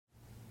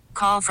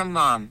Call from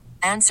mom.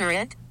 Answer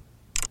it.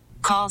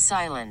 Call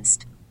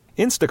silenced.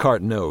 Instacart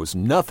knows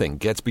nothing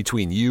gets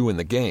between you and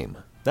the game.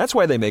 That's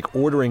why they make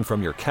ordering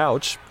from your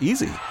couch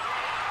easy.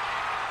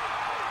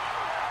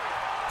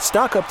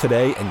 Stock up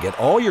today and get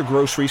all your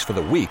groceries for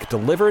the week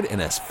delivered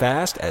in as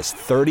fast as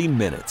 30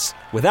 minutes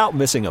without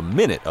missing a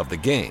minute of the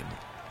game.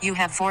 You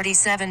have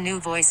 47 new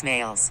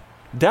voicemails.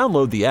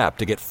 Download the app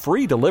to get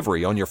free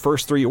delivery on your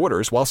first 3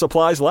 orders while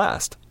supplies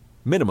last.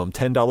 Minimum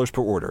 $10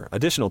 per order.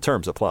 Additional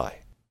terms apply.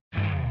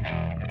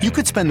 You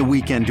could spend the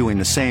weekend doing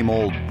the same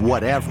old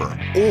whatever,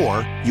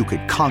 or you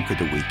could conquer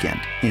the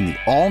weekend in the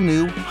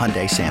all-new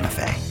Hyundai Santa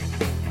Fe.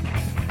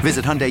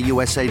 Visit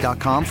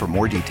HyundaiUSA.com for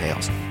more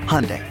details.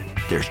 Hyundai,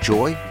 there's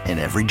joy in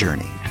every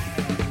journey.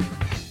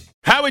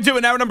 How we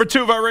doing? Hour number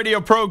 2 of our radio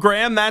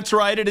program. That's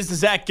right, it is the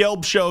Zach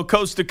Gelb Show,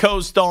 coast to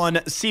coast on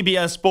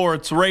CBS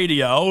Sports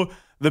Radio.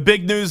 The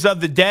big news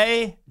of the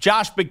day,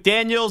 Josh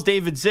McDaniels,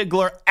 David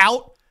Ziegler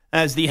out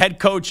as the head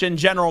coach and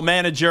general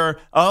manager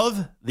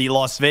of the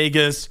Las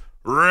Vegas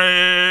Raiders.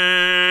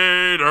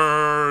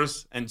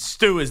 And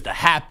Stu is the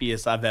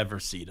happiest I've ever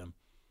seen him.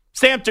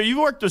 Samter, you've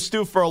worked with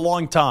Stu for a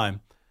long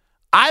time.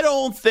 I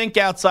don't think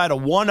outside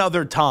of one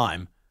other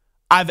time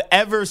I've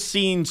ever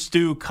seen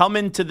Stu come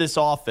into this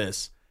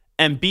office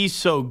and be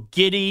so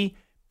giddy,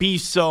 be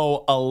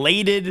so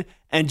elated,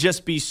 and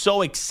just be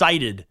so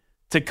excited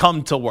to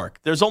come to work.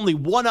 There's only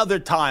one other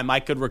time I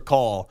could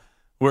recall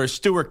where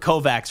Stuart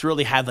Kovacs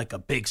really had like a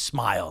big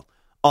smile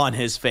on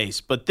his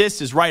face. But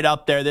this is right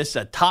up there. This is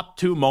a top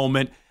 2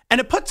 moment, and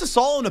it puts us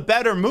all in a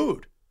better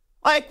mood.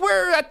 Like,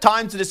 we're at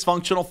times a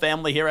dysfunctional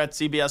family here at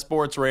CBS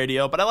Sports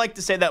Radio, but I like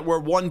to say that we're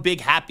one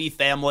big happy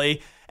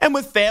family. And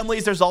with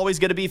families, there's always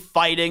going to be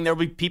fighting. There'll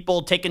be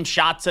people taking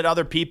shots at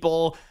other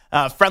people,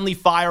 friendly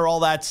fire,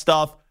 all that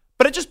stuff.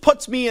 But it just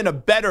puts me in a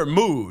better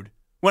mood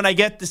when I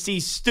get to see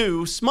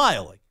Stu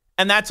smiling.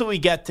 And that's what we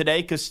get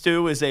today, because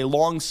Stu is a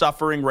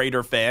long-suffering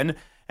Raider fan,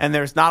 and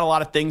there's not a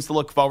lot of things to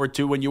look forward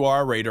to when you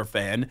are a Raider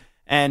fan.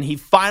 And he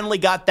finally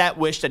got that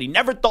wish that he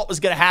never thought was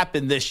going to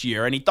happen this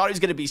year, and he thought he was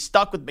going to be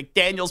stuck with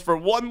McDaniels for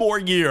one more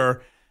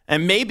year.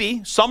 And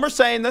maybe, some are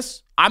saying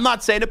this, I'm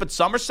not saying it, but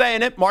some are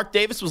saying it. Mark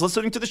Davis was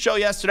listening to the show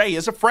yesterday. He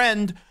is a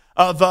friend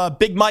of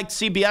Big Mike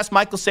CBS,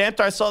 Michael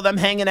Santa. I saw them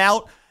hanging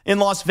out in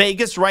Las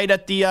Vegas right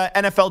at the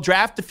NFL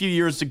draft a few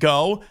years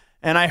ago.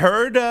 And I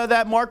heard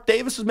that Mark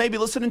Davis was maybe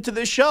listening to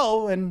this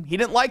show, and he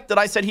didn't like that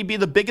I said he'd be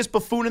the biggest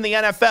buffoon in the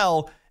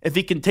NFL if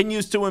he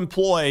continues to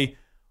employ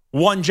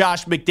one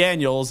Josh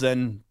McDaniels.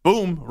 And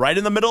boom, right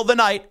in the middle of the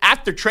night,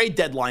 after trade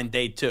deadline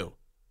day too,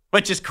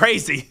 which is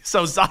crazy.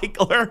 So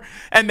Ziegler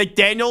and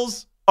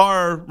McDaniels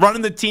are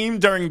running the team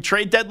during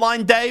trade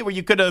deadline day, where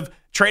you could have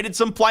traded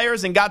some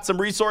players and got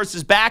some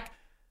resources back.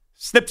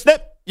 Snip,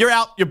 snip. You're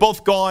out. You're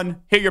both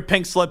gone. Here are your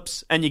pink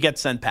slips, and you get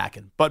sent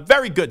packing. But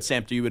very good,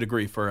 Samter, you would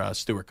agree, for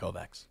Stuart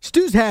Kovacs.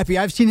 Stu's happy.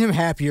 I've seen him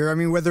happier. I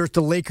mean, whether it's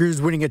the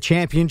Lakers winning a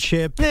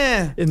championship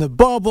in the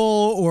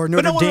bubble or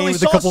Notre Dame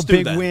with a couple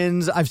big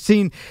wins. I've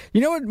seen,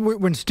 you know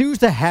what, when Stu's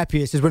the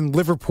happiest is when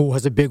Liverpool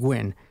has a big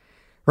win,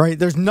 right?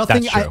 There's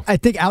nothing, I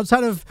think,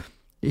 outside of,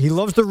 he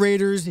loves the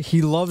Raiders,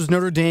 he loves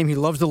Notre Dame, he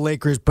loves the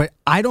Lakers, but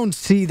I don't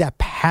see that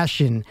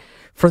passion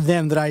for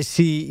them that I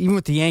see, even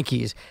with the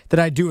Yankees, that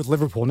I do with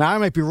Liverpool. Now, I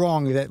might be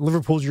wrong that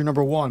Liverpool's your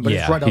number one, but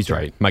it's right up he's there.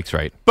 right. Mike's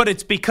right. But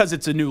it's because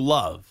it's a new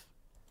love.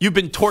 You've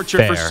been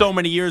tortured for so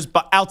many years,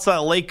 but outside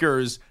of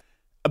Lakers,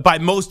 by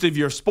most of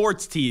your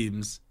sports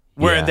teams,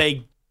 where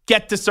they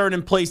get to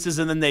certain places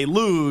and then they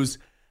lose.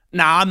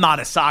 Now, I'm not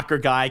a soccer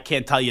guy. I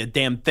can't tell you a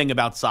damn thing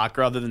about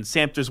soccer other than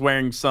Samter's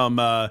wearing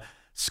some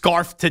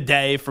scarf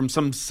today from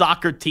some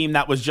soccer team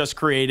that was just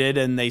created,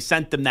 and they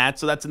sent him that.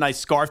 So that's a nice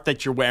scarf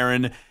that you're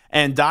wearing.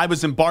 And I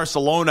was in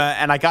Barcelona,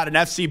 and I got an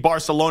FC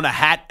Barcelona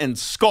hat and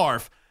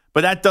scarf.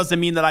 But that doesn't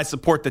mean that I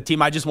support the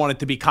team. I just want it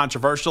to be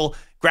controversial.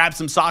 Grab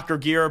some soccer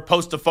gear,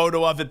 post a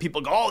photo of it. People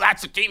go, oh,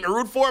 that's the team you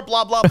root for,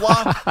 blah, blah,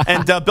 blah.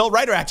 And Bill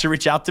Ryder actually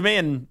reached out to me,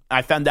 and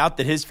I found out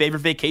that his favorite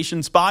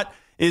vacation spot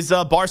is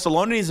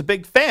Barcelona. He's a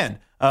big fan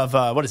of,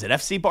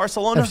 FC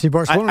Barcelona? FC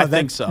Barcelona. I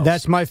think so.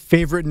 That's my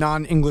favorite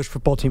non-English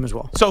football team as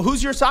well. So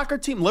who's your soccer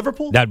team?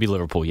 Liverpool? That'd be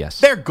Liverpool, yes.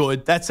 They're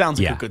good. That sounds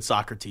like a good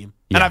soccer team.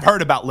 Yeah. And I've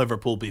heard about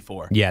Liverpool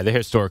before. Yeah, they're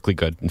historically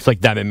good. It's like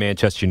them and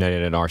Manchester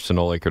United and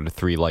Arsenal, like, are the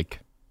 3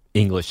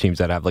 English teams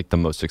that have the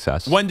most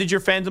success. When did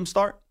your fandom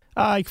start?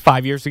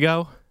 5 years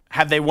ago.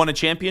 Have they won a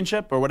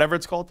championship or whatever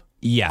it's called?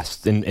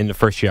 Yes. In the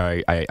first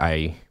year,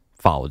 I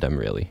followed them,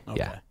 really. Okay.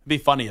 Yeah. It'd be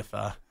funny if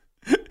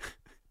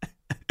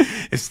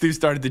if Stu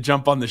started to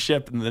jump on the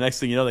ship and the next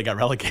thing you know, they got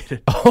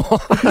relegated.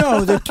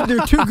 No, they're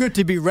too good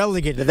to be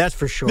relegated, that's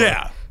for sure.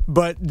 Yeah.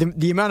 But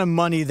the amount of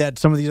money that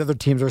some of these other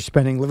teams are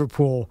spending,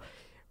 Liverpool,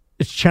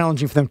 it's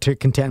challenging for them to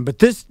contend. But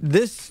this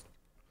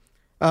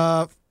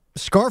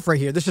scarf right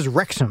here, this is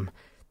Wrexham.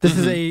 This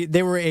is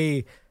they were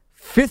a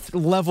 5th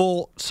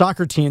level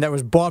soccer team that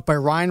was bought by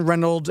Ryan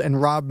Reynolds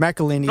and Rob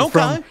McElhenney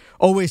from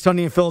Always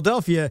Sunny in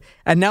Philadelphia,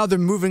 and now they're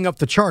moving up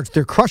the charts.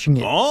 They're crushing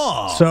it.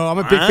 Oh, so I'm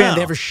a big fan.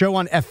 They have a show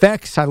on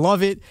FX. I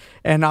love it,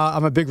 and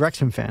I'm a big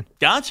Wrexham fan.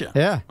 Gotcha.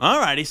 Yeah. All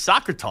righty,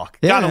 soccer talk.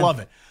 Yeah, Gotta man. love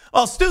it.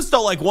 Well, Stu's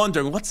still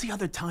wondering, what's the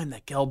other time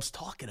that Gelb's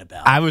talking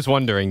about? I was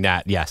wondering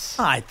that, yes.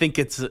 I think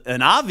it's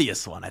an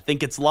obvious one. I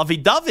think it's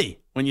lovey-dovey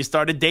when you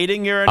started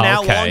dating your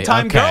now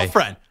longtime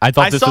girlfriend. I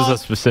thought this was a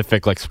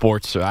specific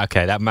sports.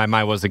 Okay, that my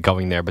mind wasn't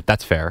going there, but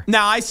that's fair.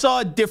 Now, I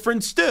saw a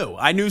different Stu.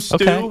 I knew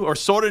Stu, or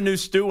sort of knew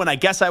Stu, and I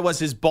guess I was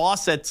his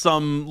boss at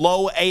some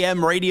low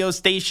AM radio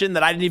station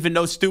that I didn't even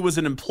know Stu was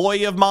an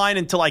employee of mine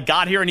until I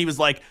got here, and he was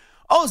like,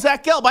 "Oh,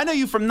 Zach Gelb, I know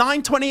you from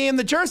 920 AM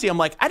The Jersey." I'm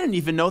like, I didn't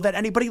even know that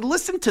anybody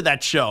listened to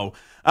that show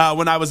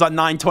when I was on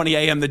 920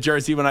 AM The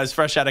Jersey when I was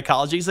fresh out of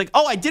college. He's like,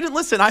 "Oh, I didn't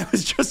listen. I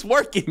was just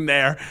working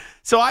there."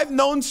 So I've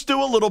known Stu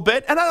a little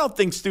bit, and I don't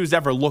think Stu's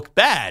ever looked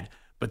bad.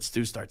 But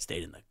Stu starts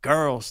dating the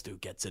girl. Stu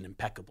gets in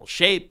impeccable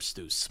shape.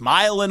 Stu's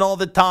smiling all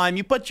the time.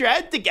 You put your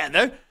head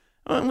together.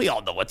 We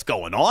all know what's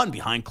going on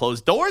behind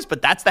closed doors,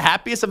 but that's the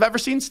happiest I've ever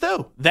seen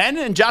Stu. Then,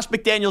 and Josh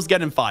McDaniels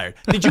getting fired.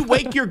 Did you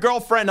wake your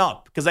girlfriend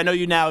up? Because I know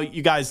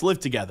you guys live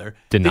together.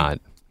 Did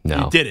not.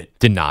 No. You didn't?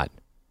 Did not.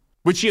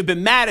 Would she have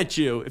been mad at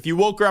you if you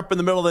woke her up in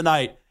the middle of the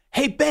night?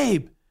 "Hey,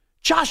 babe,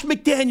 Josh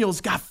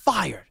McDaniels got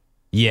fired."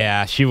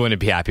 Yeah, she wouldn't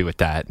be happy with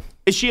that.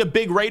 Is she a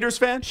big Raiders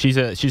fan? She's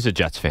a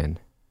Jets fan.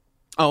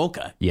 Oh,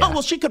 okay. Yeah. Oh,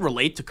 well, she could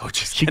relate to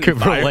coaches. She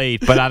could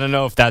relate, but I don't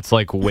know if that's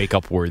wake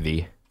up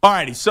worthy. All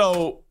righty,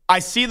 so I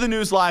see the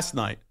news last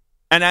night,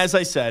 and as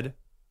I said,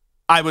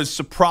 I was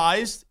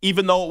surprised,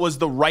 even though it was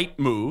the right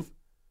move.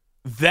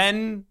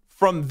 Then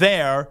from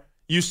there,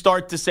 you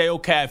start to say,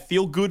 okay, I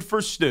feel good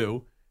for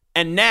Stu,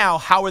 and now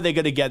how are they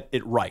going to get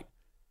it right?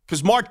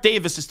 Because Mark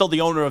Davis is still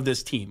the owner of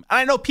this team. And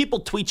I know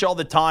people tweet you all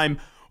the time,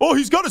 "Oh,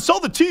 he's got to sell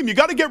the team. You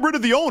got to get rid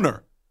of the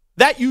owner."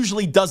 That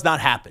usually does not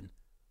happen.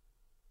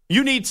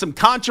 You need some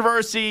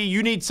controversy.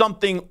 You need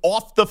something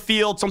off the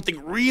field,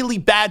 something really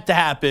bad to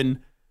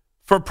happen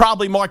for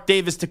probably Mark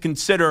Davis to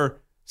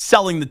consider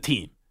selling the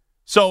team.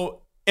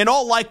 So in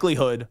all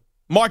likelihood,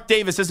 Mark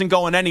Davis isn't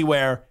going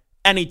anywhere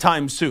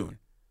anytime soon.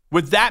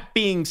 With that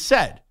being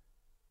said,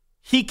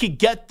 he could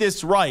get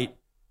this right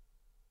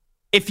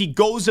if he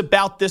goes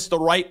about this the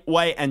right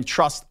way and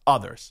trusts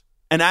others.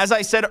 And as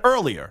I said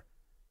earlier,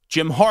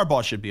 Jim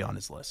Harbaugh should be on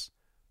his list.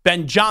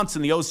 Ben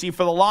Johnson, the OC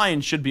for the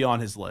Lions, should be on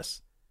his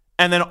list.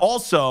 And then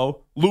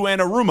also Lou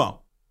Anarumo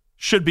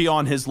should be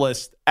on his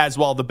list as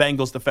well, the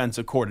Bengals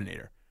defensive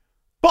coordinator.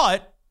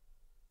 But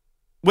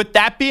with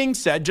that being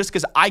said, just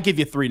because I give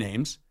you three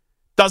names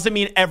doesn't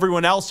mean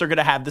everyone else are going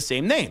to have the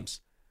same names.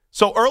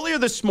 So earlier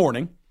this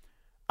morning,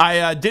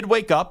 I did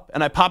wake up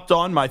and I popped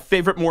on my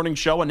favorite morning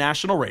show on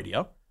national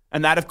radio.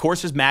 And that, of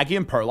course, is Maggie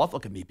and Perloff.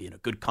 Look at me being a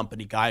good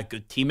company guy, a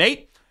good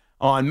teammate.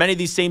 On many of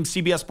these same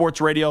CBS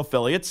Sports Radio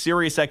affiliates,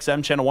 Sirius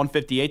XM, Channel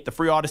 158, the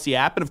free Odyssey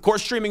app, and, of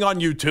course, streaming on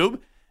YouTube.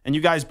 And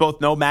you guys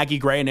both know Maggie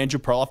Gray and Andrew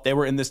Perloff. They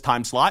were in this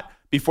time slot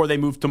before they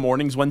moved to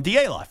mornings when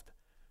DA left.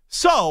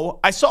 So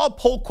I saw a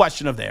poll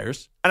question of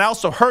theirs, and I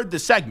also heard the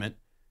segment,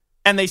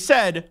 and they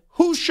said,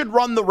 who should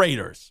run the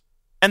Raiders?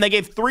 And they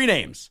gave three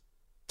names: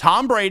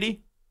 Tom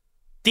Brady,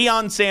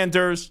 Deion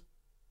Sanders,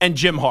 and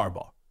Jim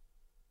Harbaugh.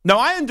 Now,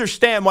 I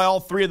understand why all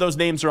three of those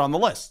names are on the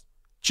list.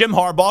 Jim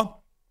Harbaugh,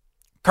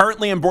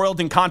 currently embroiled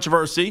in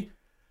controversy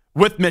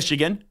with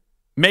Michigan.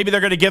 Maybe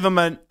they're going to give him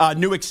a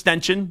new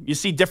extension. You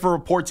see different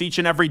reports each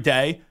and every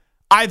day.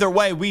 Either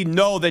way, we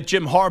know that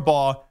Jim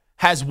Harbaugh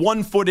has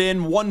 1 foot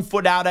in, 1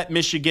 foot out at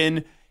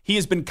Michigan. He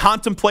has been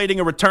contemplating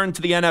a return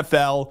to the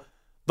NFL.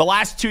 The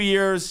last 2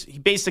 years, he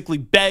basically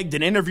begged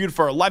and interviewed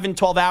for 11,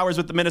 12 hours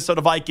with the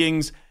Minnesota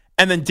Vikings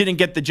and then didn't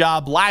get the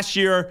job. Last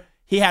year,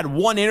 he had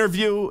one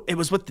interview. It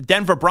was with the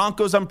Denver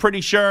Broncos, I'm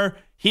pretty sure.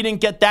 He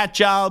didn't get that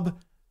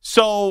job.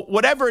 So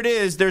whatever it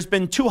is, there's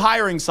been 2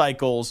 hiring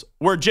cycles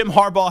where Jim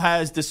Harbaugh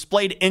has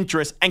displayed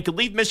interest and could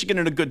leave Michigan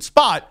in a good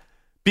spot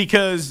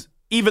because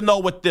even though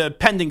with the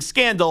pending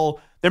scandal,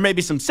 there may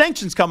be some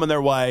sanctions coming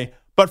their way,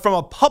 but from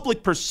a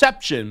public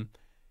perception,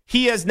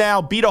 he has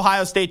now beat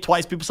Ohio State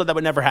twice. People said that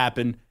would never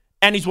happen.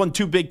 And he's won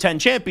 2 Big Ten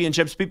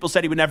championships. People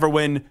said he would never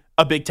win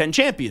a Big Ten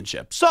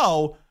championship.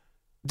 So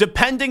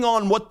depending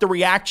on what the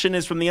reaction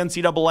is from the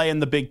NCAA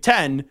and the Big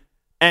Ten,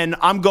 and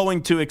I'm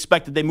going to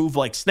expect that they move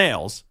like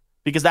snails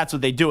because that's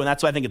what they do. And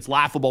that's why I think it's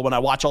laughable when I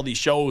watch all these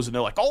shows and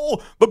they're like,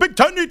 oh, the Big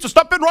Ten needs to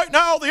step in right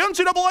now. The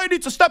NCAA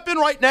needs to step in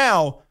right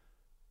now.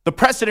 The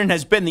precedent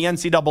has been the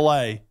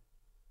NCAA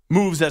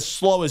moves as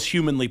slow as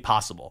humanly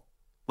possible.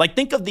 Like,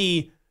 think of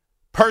the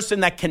person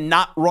that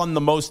cannot run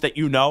the most that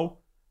you know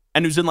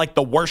and who's in like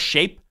the worst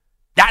shape.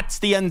 That's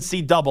the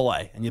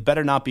NCAA. And you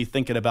better not be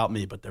thinking about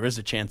me, but there is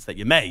a chance that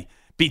you may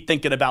be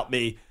thinking about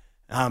me.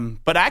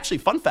 But actually,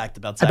 fun fact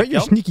about Zach. I bet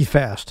you're sneaky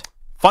fast.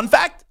 Fun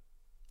fact,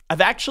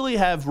 I've actually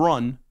have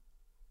run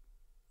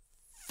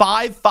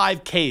 5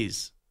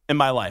 5Ks in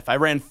my life. I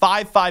ran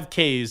 5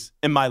 5Ks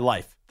in my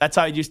life. That's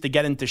how I used to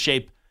get into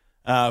shape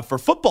for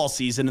football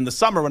season in the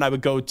summer when I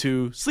would go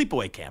to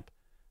sleepaway camp.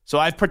 So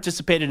I've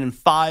participated in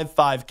 5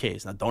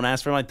 5Ks. Now, don't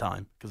ask for my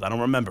time because I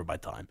don't remember my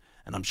time.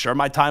 And I'm sure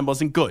my time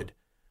wasn't good.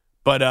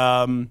 But,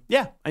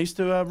 yeah, I used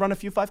to run a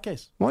few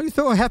 5Ks. Why don't you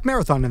throw a half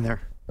marathon in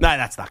there? No,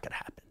 that's not going to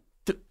happen.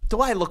 Do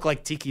I look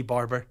like Tiki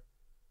Barber?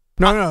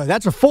 No,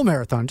 that's a full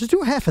marathon. Just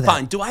do half of that.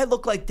 Fine. Do I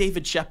look like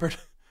David Shepard?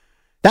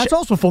 That's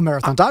also full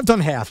marathons. I've done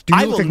half. Do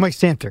you look like Mike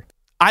Samter?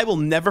 I will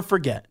never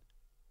forget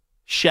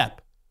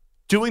Shep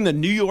doing the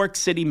New York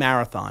City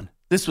Marathon.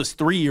 This was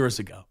 3 years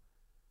ago.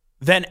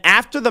 Then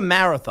after the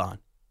marathon,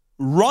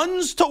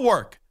 runs to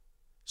work,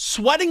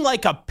 sweating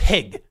like a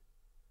pig.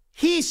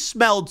 He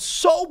smelled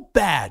so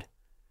bad.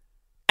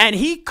 And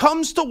he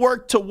comes to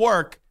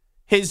work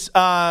his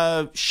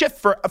shift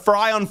for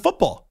Ion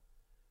Football.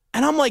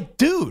 And I'm like,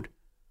 dude,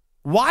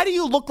 why do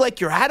you look like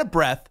you're out of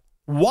breath?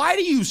 Why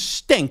do you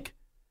stink?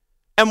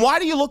 And why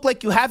do you look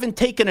like you haven't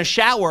taken a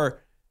shower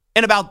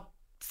in about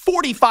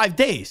 45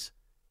 days?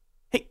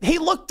 He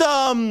looked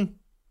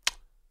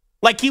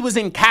like he was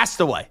in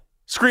Castaway,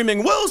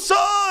 screaming,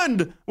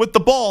 Wilson, with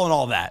the ball and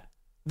all that.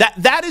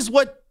 That is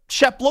what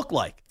Shep looked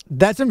like.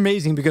 That's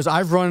amazing because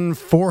I've run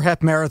 4 half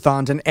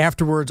marathons, and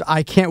afterwards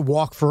I can't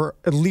walk for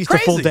at least a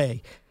full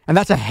day. And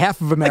that's a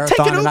half of a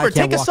marathon, take an Uber, and I can't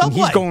take a walk. subway.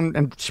 And he's going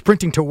and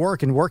sprinting to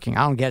work and working.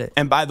 I don't get it.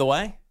 And by the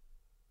way,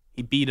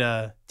 he beat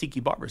Tiki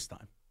Barber's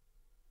time.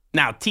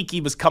 Now,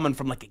 Tiki was coming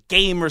from like a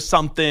game or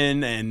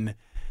something, and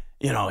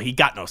he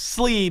got no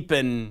sleep,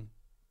 and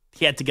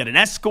he had to get an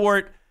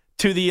escort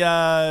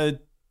to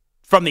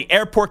from the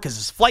airport because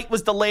his flight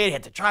was delayed. He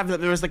had to drive.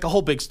 There was like a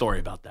whole big story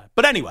about that.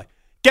 But anyway,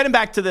 getting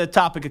back to the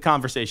topic of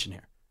conversation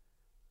here.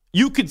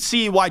 You could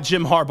see why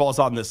Jim Harbaugh's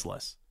on this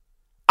list.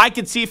 I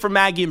could see from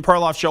Maggie and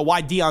Perloff's show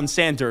why Deion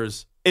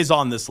Sanders is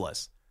on this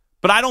list.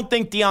 But I don't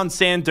think Deion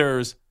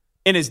Sanders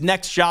in his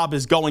next job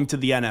is going to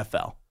the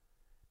NFL.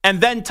 And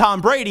then Tom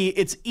Brady,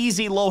 it's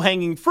easy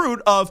low-hanging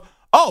fruit of,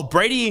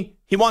 Brady,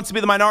 he wants to be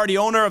the minority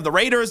owner of the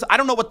Raiders. I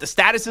don't know what the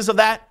status is of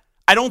that.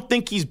 I don't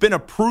think he's been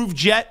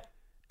approved yet.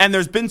 And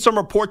there's been some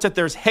reports that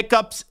there's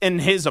hiccups in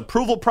his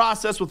approval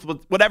process with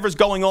whatever's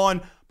going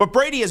on. But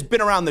Brady has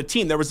been around the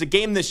team. There was a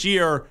game this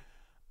year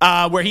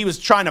where he was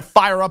trying to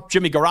fire up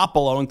Jimmy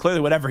Garoppolo, and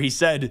clearly whatever he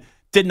said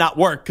did not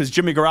work because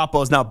Jimmy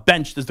Garoppolo is now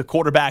benched as the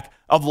quarterback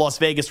of the Las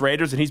Vegas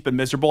Raiders, and he's been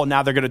miserable, and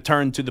now they're going to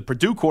turn to the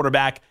Purdue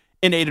quarterback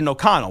in Aiden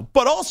O'Connell.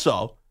 But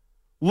also,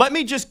 let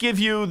me just give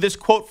you this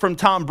quote from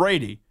Tom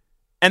Brady,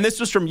 and this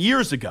was from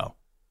years ago.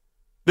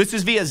 This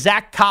is via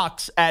Zach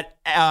Cox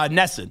at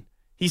Nesson.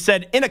 He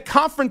said, in a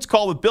conference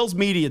call with Bills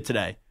media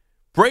today,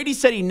 Brady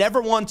said he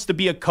never wants to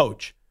be a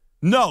coach.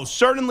 No,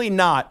 certainly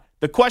not.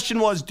 The question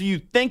was, do you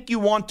think you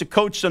want to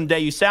coach someday?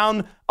 You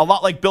sound a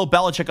lot like Bill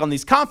Belichick on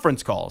these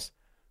conference calls.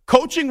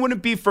 Coaching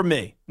wouldn't be for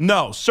me.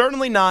 No,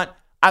 certainly not.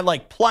 I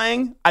like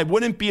playing. I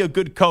wouldn't be a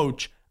good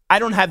coach. I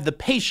don't have the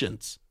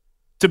patience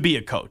to be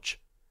a coach.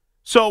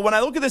 So when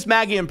I look at this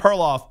Maggie and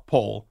Perloff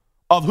poll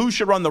of who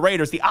should run the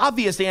Raiders, the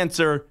obvious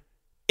answer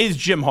is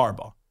Jim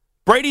Harbaugh.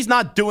 Brady's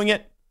not doing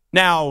it.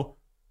 Now,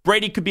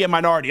 Brady could be a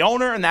minority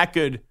owner, and that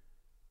could,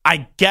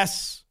 I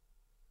guess,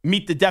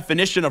 meet the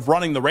definition of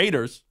running the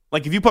Raiders.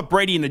 Like if you put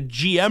Brady in a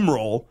GM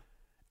role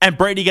and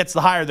Brady gets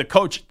to hire the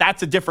coach,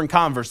 that's a different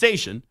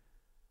conversation.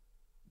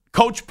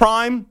 Coach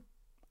Prime,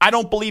 I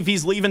don't believe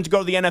he's leaving to go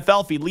to the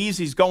NFL. If he leaves,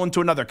 he's going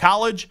to another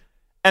college.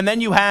 And then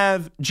you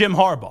have Jim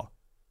Harbaugh,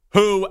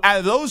 who out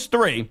of those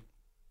three,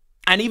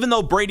 and even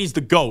though Brady's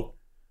the GOAT,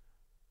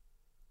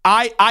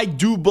 I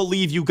do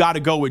believe you got to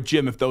go with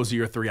Jim if those are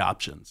your three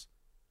options.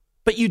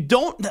 But you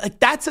don't,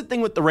 that's the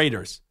thing with the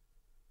Raiders.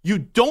 You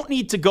don't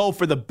need to go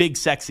for the big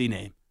sexy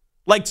name.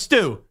 Like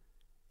Stu,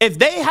 if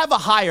they have a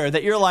hire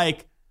that you're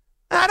like,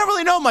 I don't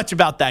really know much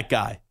about that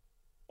guy.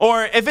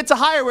 Or if it's a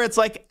hire where it's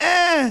like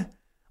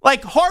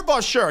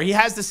Harbaugh, sure, he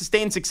has the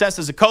sustained success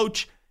as a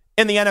coach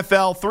in the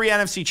NFL, 3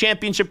 NFC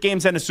championship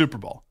games and a Super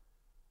Bowl.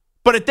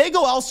 But if they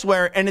go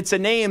elsewhere and it's a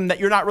name that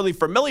you're not really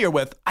familiar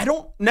with, I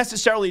don't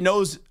necessarily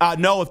know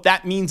if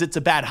that means it's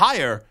a bad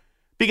hire.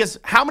 Because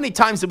how many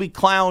times did we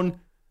clown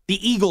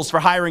the Eagles for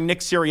hiring Nick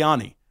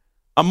Sirianni?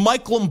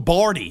 Mike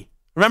Lombardi.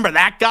 Remember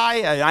that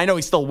guy? I know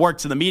he still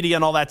works in the media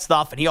and all that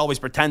stuff, and he always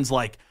pretends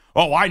like,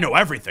 I know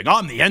everything.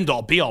 I'm the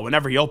end-all, be-all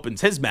whenever he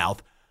opens his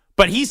mouth.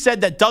 But he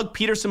said that Doug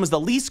Peterson was the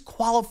least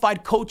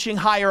qualified coaching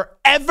hire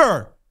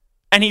ever.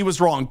 And he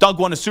was wrong. Doug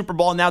won a Super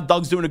Bowl, and now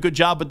Doug's doing a good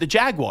job with the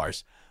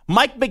Jaguars.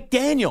 Mike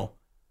McDaniel,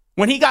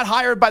 when he got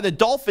hired by the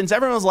Dolphins,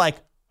 everyone was like,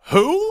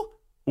 who?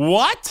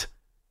 What?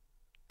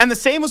 And the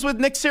same was with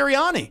Nick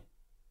Sirianni.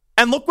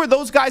 And look where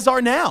those guys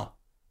are now.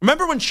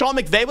 Remember when Sean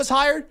McVay was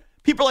hired?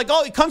 People are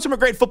like, he comes from a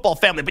great football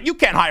family, but you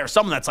can't hire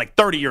someone that's like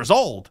 30 years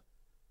old.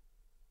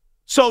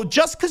 So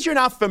just because you're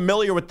not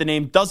familiar with the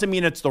name doesn't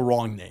mean it's the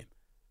wrong name.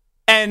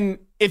 And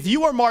if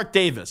you are Mark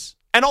Davis,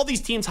 and all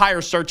these teams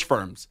hire search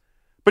firms,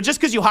 but just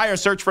because you hire a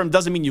search firm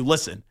doesn't mean you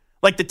listen.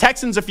 Like the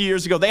Texans a few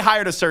years ago, they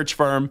hired a search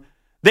firm.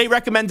 They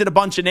recommended a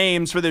bunch of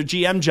names for their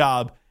GM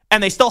job,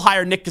 and they still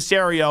hired Nick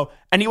Caserio,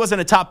 and he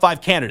wasn't a top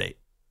 5 candidate.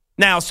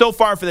 Now, so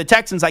far for the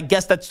Texans, I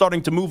guess that's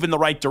starting to move in the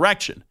right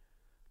direction.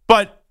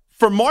 But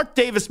for Mark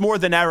Davis more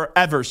than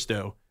ever,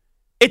 Stu,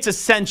 it's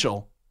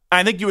essential, and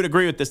I think you would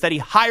agree with this, that he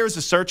hires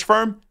a search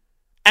firm,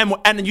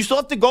 and you still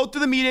have to go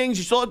through the meetings.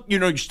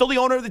 You're still the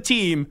owner of the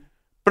team,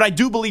 but I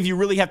do believe you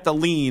really have to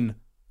lean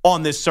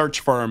on this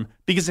search firm,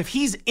 because if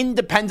he's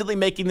independently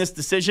making this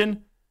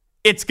decision,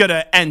 it's going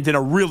to end in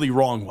a really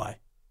wrong way.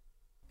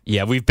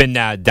 Yeah, we've been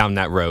down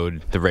that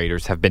road. The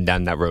Raiders have been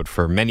down that road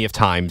for many of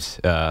times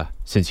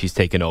since he's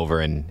taken over,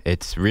 and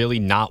it's really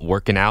not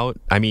working out.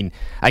 I mean,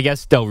 I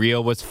guess Del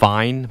Rio was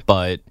fine,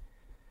 but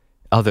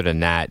other than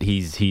that,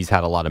 he's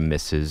had a lot of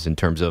misses in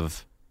terms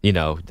of, the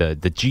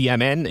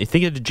GM, and I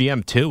think of the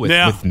GM too with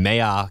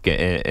Mayock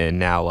and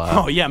now.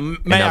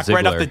 Mayock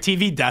right off the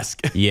TV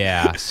desk.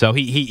 Yeah, so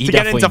he to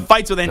get into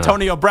fights with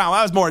Antonio Brown.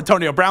 That was more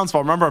Antonio Brown's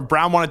fault. Remember,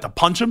 Brown wanted to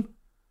punch him.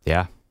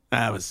 Yeah.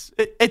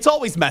 It's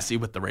always messy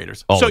with the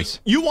Raiders. Always. So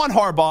you want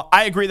Harbaugh.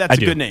 I agree that's a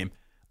good name.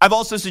 I've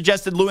also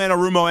suggested Lou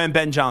Anarumo and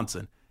Ben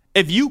Johnson.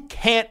 If you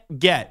can't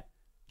get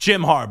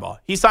Jim Harbaugh,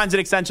 he signs an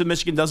extension,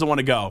 Michigan doesn't want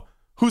to go.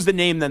 Who's the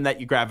name then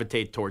that you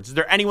gravitate towards? Is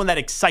there anyone that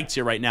excites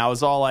you right now?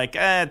 Is all like,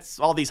 it's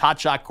all these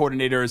hotshot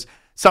coordinators.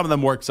 Some of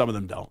them work, some of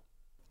them don't.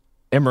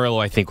 Amarillo,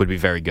 I think, would be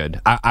very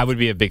good. I would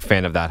be a big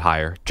fan of that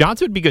hire.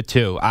 Johnson would be good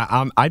too.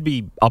 I'd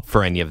be up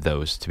for any of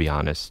those, to be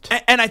honest.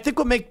 And I think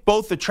what makes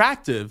both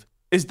attractive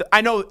is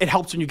I know it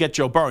helps when you get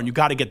Joe Burrow and you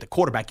got to get the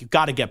quarterback, you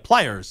got to get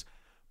players.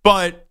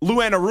 But Lou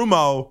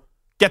Anarumo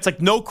gets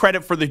no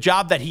credit for the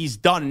job that he's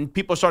done.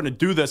 People are starting to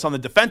do this on the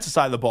defensive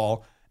side of the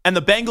ball. And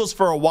the Bengals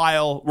for a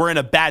while were in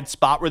a bad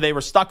spot where they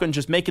were stuck on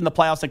just making the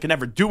playoffs and could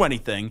never do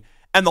anything.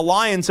 And the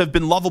Lions have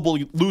been lovable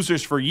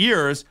losers for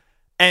years.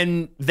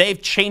 And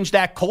they've changed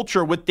that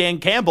culture with Dan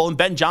Campbell. And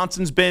Ben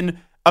Johnson's been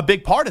a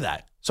big part of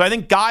that. So I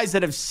think guys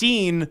that have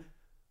seen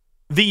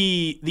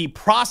the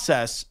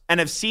process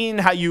and have seen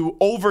how you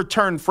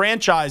overturn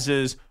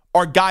franchises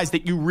are guys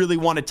that you really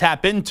want to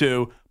tap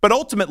into. But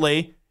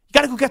ultimately, you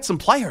got to go get some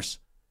players.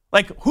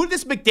 Who did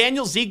this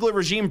McDaniel-Ziegler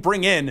regime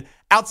bring in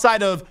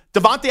outside of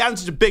Devontae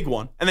Adams is a big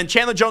one, and then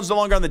Chandler Jones no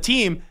longer on the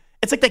team?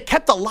 It's like they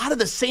kept a lot of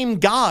the same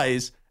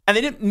guys, and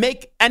they didn't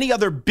make any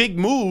other big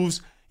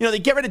moves. They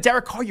get rid of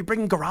Derek Carr, you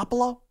bring in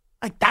Garoppolo?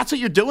 That's what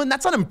you're doing?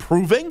 That's not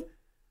improving.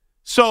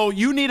 So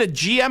you need a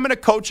GM and a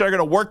coach that are going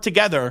to work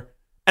together.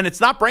 And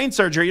it's not brain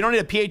surgery. You don't need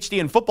a PhD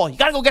in football. You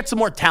got to go get some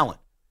more talent.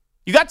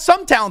 You got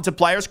some talented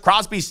players.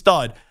 Crosby,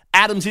 stud.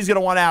 Adams, he's going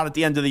to want out at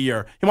the end of the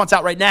year. He wants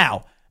out right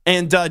now.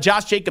 And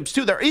Josh Jacobs,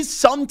 too. There is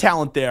some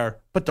talent there,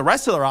 but the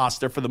rest of the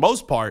roster, for the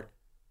most part,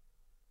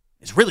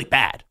 is really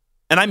bad.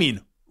 And I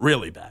mean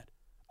really bad.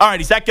 All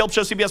righty, Zach Gelb,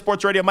 Show, CBS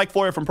Sports Radio. Mike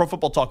Florio from Pro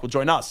Football Talk will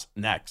join us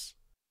next.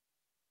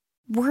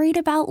 Worried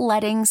about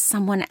letting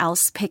someone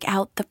else pick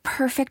out the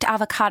perfect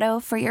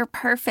avocado for your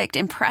perfect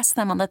impress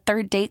them on the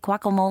third date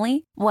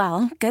guacamole?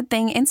 Well, good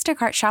thing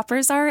Instacart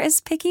shoppers are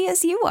as picky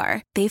as you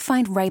are. They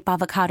find ripe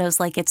avocados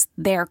like it's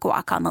their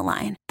guac on the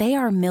line. They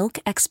are milk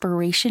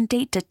expiration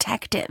date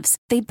detectives.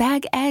 They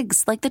bag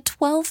eggs like the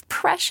 12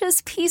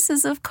 precious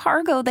pieces of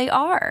cargo they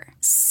are.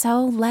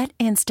 So let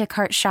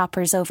Instacart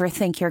shoppers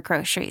overthink your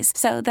groceries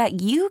so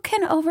that you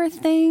can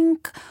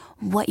overthink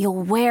what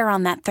you'll wear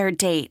on that third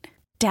date.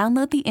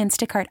 Download the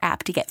Instacart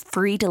app to get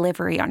free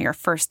delivery on your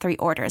first 3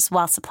 orders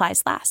while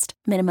supplies last.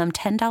 Minimum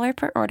 $10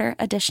 per order.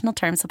 Additional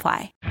terms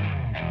apply.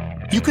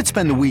 You could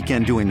spend the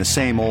weekend doing the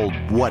same old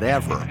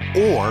whatever,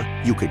 or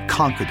you could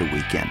conquer the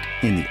weekend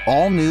in the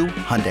all-new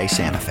Hyundai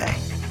Santa Fe.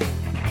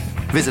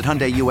 Visit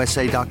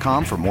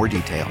HyundaiUSA.com for more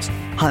details.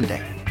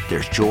 Hyundai,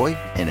 there's joy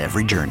in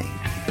every journey.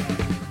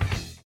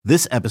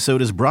 This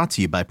episode is brought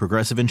to you by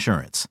Progressive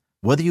Insurance.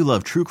 Whether you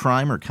love true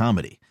crime or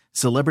comedy,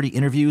 celebrity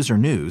interviews or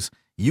news,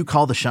 you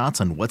call the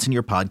shots on what's in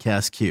your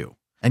podcast queue.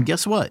 And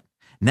guess what?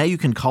 Now you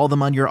can call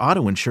them on your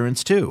auto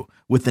insurance too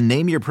with the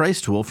Name Your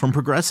Price tool from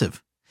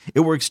Progressive.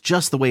 It works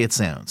just the way it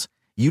sounds.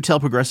 You tell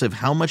Progressive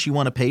how much you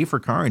want to pay for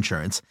car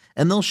insurance,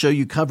 and they'll show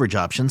you coverage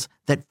options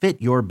that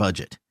fit your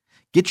budget.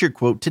 Get your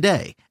quote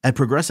today at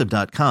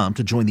Progressive.com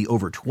to join the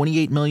over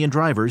 28 million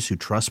drivers who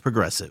trust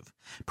Progressive.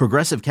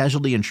 Progressive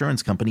Casualty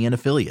Insurance Company and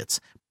Affiliates.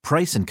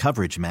 Price and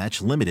coverage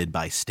match limited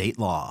by state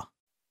law.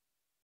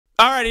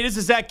 All righty, this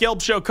is Zach Gelb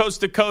Show,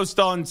 coast to coast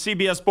on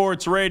CBS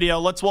Sports Radio.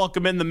 Let's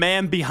welcome in the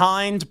man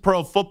behind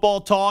Pro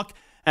Football Talk,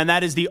 and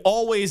that is the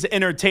always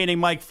entertaining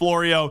Mike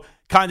Florio,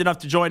 kind enough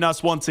to join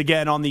us once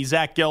again on the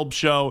Zach Gelb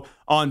Show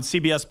on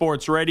CBS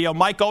Sports Radio.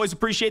 Mike, always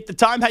appreciate the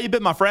time. How you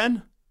been, my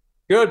friend?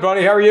 Good,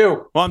 buddy. How are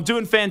you? Well, I'm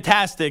doing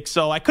fantastic.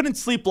 So I couldn't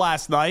sleep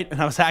last night,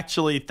 and I was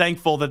actually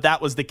thankful that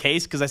that was the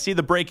case because I see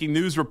the breaking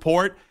news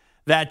report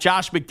that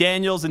Josh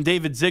McDaniels and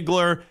David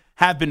Ziegler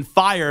have been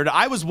fired.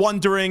 I was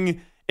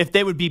wondering if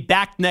they would be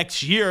back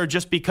next year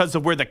just because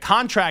of where the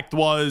contract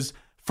was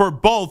for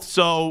both.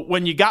 So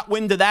when you got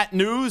wind of that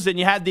news and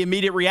you had the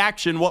immediate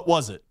reaction, what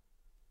was it?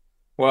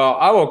 Well,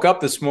 I woke up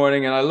this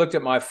morning and I looked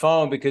at my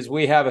phone because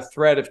we have a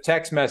thread of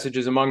text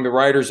messages among the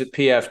writers at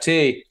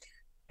PFT.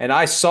 And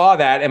I saw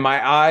that and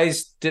my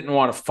eyes didn't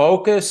want to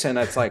focus. And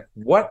it's like,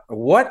 what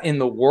in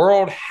the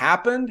world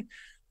happened?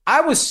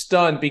 I was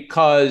stunned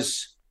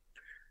because,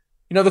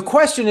 the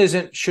question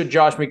isn't should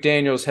Josh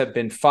McDaniels have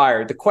been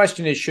fired. The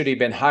question is, should he have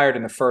been hired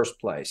in the first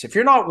place? If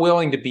you're not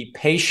willing to be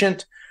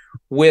patient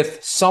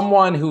with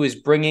someone who is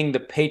bringing the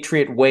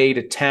Patriot way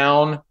to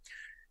town,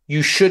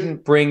 you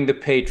shouldn't bring the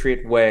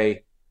Patriot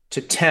way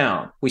to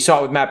town. We saw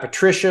it with Matt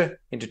Patricia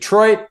in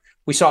Detroit.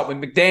 We saw it with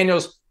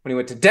McDaniels when he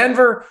went to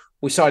Denver.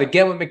 We saw it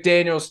again with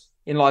McDaniels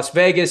in Las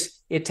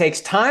Vegas. It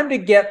takes time to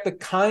get the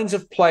kinds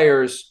of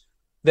players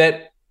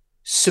that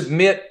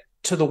submit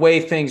to the way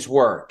things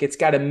work. It's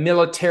got a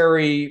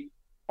military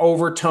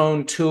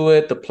overtone to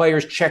it. The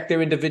players check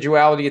their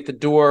individuality at the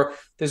door.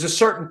 There's a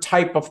certain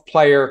type of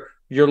player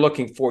you're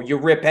looking for. You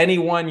rip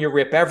anyone, you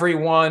rip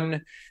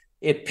everyone.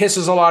 It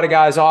pisses a lot of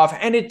guys off,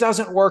 and it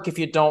doesn't work if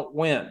you don't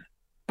win.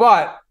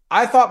 But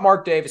I thought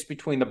Mark Davis,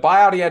 between the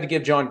buyout he had to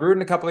give John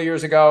Gruden a couple of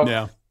years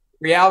ago,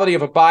 reality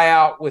of a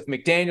buyout with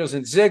McDaniels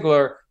and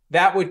Ziegler,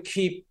 that would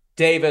keep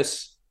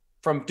Davis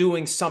from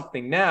doing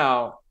something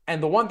now.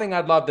 And the one thing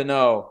I'd love to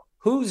know,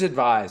 who's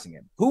advising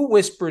him? Who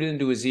whispered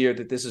into his ear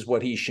that this is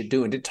what he should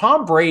do? And did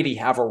Tom Brady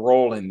have a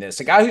role in this?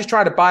 A guy who's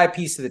trying to buy a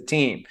piece of the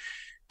team.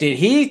 Did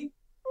he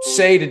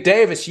say to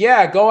Davis,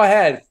 yeah, go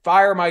ahead,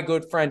 fire my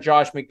good friend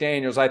Josh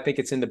McDaniels. I think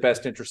it's in the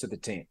best interest of the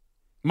team.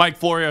 Mike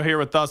Florio here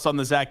with us on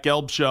the Zach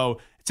Gelb Show.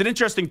 It's an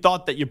interesting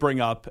thought that you bring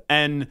up.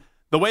 And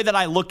the way that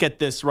I look at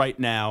this right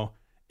now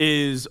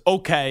is,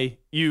 okay,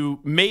 you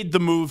made the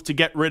move to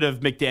get rid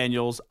of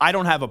McDaniels. I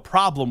don't have a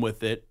problem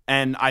with it.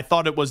 And I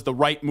thought it was the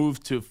right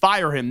move to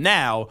fire him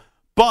now.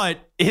 But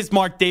is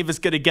Mark Davis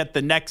going to get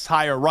the next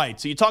hire right?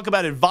 So you talk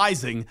about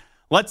advising.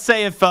 Let's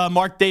say if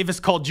Mark Davis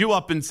called you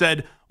up and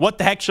said, what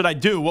the heck should I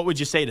do? What would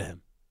you say to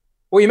him?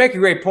 Well, you make a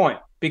great point,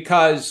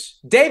 because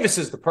Davis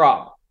is the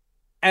problem.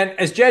 And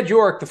as Jed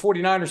York, the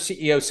 49ers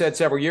CEO, said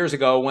several years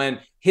ago when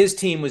his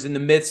team was in the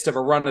midst of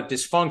a run of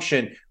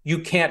dysfunction, you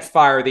can't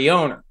fire the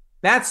owner.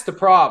 That's the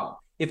problem.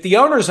 If the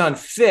owner's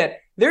unfit,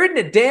 there isn't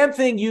a damn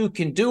thing you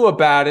can do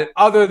about it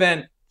other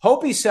than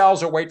hope he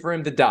sells or wait for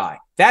him to die.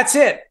 That's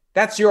it.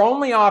 That's your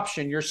only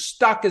option. You're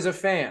stuck as a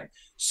fan.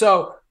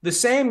 So the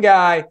same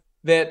guy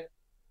that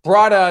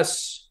brought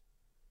us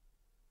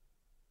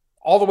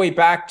all the way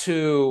back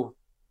to,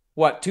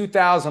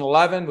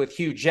 2011 with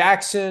Hugh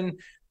Jackson.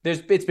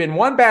 It's been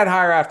one bad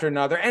hire after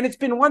another, and it's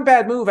been one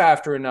bad move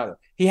after another.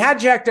 He had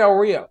Jack Del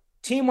Rio.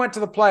 Team went to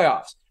the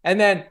playoffs. And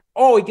then,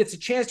 he gets a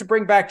chance to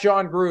bring back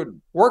John Gruden.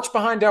 Works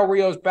behind Del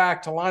Rio's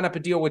back to line up a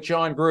deal with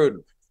John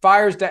Gruden.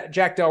 Fires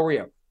Jack Del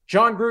Rio.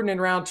 John Gruden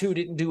in round 2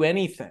 didn't do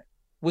anything.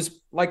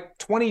 Was like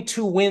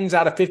 22 wins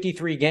out of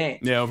 53 games.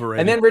 Yeah, overrated.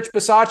 And then Rich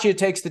Bisaccia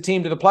takes the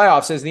team to the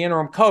playoffs as the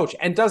interim coach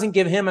and doesn't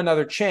give him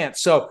another chance.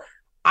 So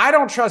I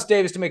don't trust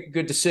Davis to make a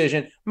good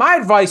decision. My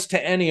advice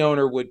to any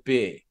owner would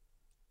be,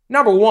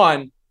 number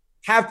one,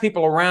 have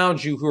people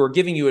around you who are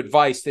giving you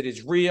advice that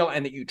is real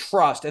and that you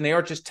trust, and they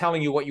aren't just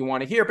telling you what you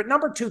want to hear. But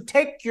number two,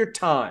 take your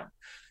time.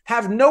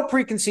 Have no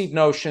preconceived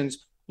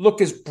notions.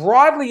 Look as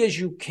broadly as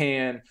you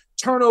can.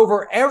 Turn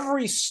over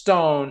every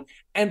stone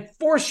and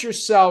force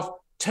yourself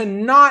to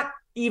not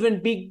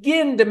even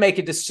begin to make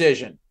a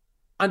decision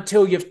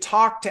until you've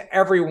talked to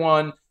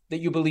everyone that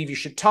you believe you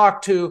should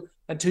talk to,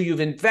 until you've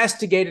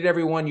investigated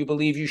everyone you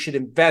believe you should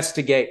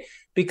investigate.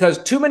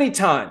 Because too many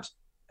times,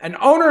 an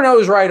owner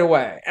knows right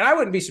away, and I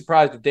wouldn't be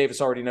surprised if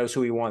Davis already knows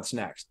who he wants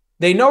next.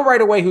 They know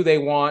right away who they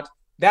want.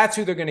 That's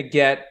who they're going to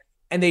get.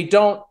 And they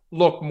don't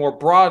look more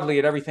broadly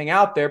at everything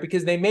out there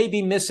because they may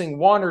be missing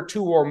one or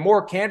two or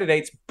more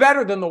candidates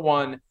better than the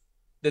one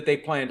that they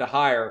plan to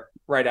hire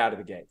right out of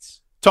the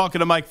gates. Talking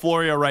to Mike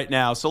Florio right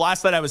now. So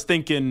last night I was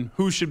thinking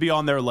who should be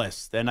on their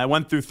list. And I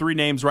went through 3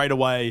 names right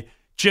away: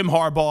 Jim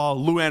Harbaugh,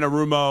 Lou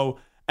Anarumo,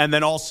 and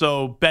then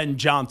also Ben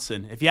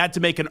Johnson. If you had to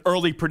make an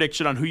early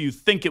prediction on who you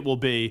think it will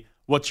be,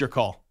 what's your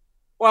call?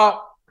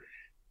 Well,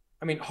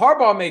 I mean,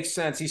 Harbaugh makes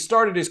sense. He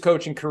started his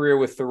coaching career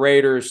with the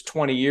Raiders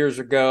 20 years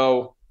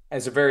ago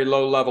as a very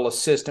low-level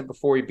assistant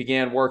before he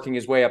began working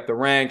his way up the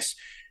ranks.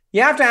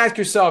 You have to ask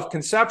yourself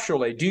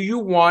conceptually, do you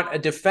want a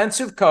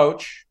defensive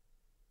coach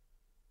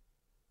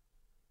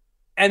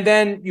and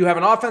then you have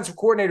an offensive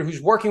coordinator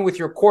who's working with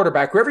your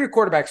quarterback, whoever your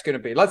quarterback's going to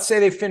be? Let's say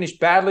they finished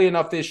badly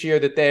enough this year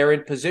that they are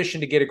in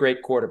position to get a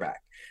great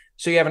quarterback.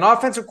 So you have an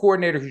offensive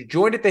coordinator who's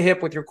joined at the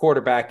hip with your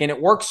quarterback, and it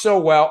works so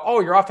well. Oh,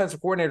 your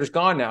offensive coordinator's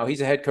gone now.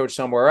 He's a head coach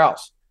somewhere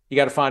else. You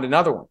got to find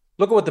another one.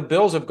 Look at what the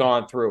Bills have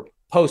gone through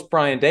post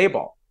Brian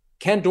Daboll.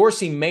 Ken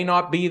Dorsey may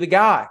not be the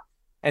guy,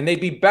 and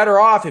they'd be better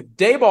off if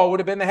Daboll would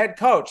have been the head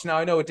coach. Now,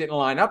 I know it didn't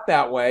line up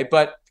that way,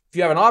 but if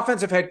you have an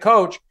offensive head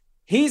coach,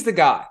 he's the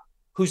guy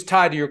who's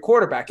tied to your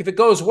quarterback. If it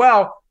goes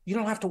well, you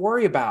don't have to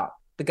worry about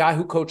the guy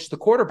who coached the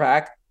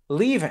quarterback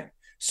leaving.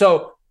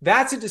 So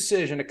that's a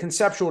decision, a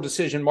conceptual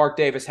decision Mark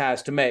Davis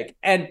has to make.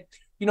 And,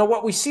 you know,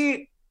 what we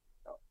see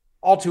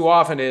all too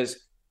often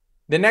is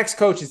the next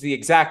coach is the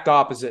exact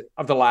opposite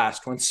of the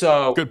last one.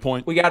 So good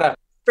point. We got a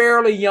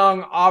fairly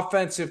young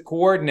offensive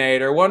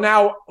coordinator. Well,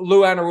 now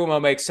Lou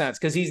Anarumo makes sense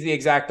because he's the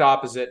exact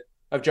opposite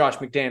of Josh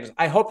McDaniels.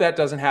 I hope that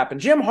doesn't happen.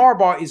 Jim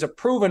Harbaugh is a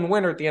proven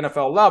winner at the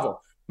NFL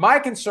level. My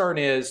concern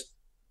is,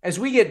 as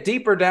we get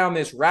deeper down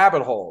this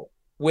rabbit hole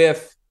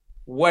with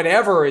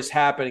whatever is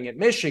happening at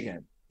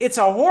Michigan, it's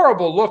a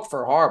horrible look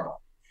for Harbaugh.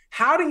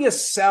 How do you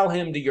sell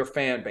him to your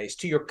fan base,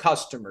 to your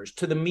customers,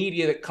 to the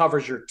media that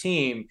covers your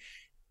team,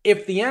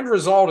 if the end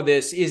result of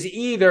this is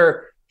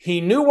either he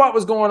knew what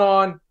was going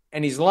on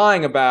and he's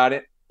lying about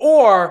it,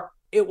 or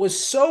it was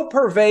so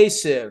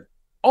pervasive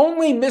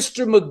only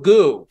Mr.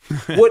 Magoo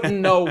wouldn't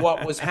know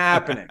what was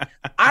happening.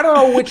 I don't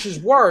know which is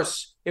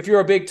worse if you're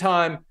a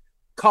big-time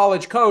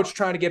college coach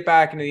trying to get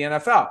back into the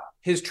NFL.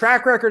 His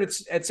track record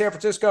at San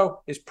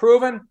Francisco is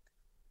proven.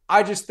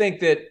 I just think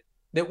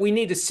that we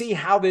need to see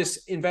how this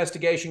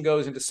investigation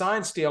goes into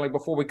sign stealing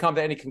before we come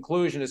to any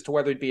conclusion as to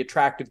whether it'd be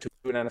attractive to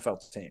an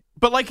NFL team.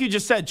 But like you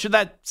just said, should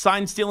that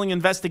sign stealing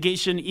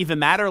investigation even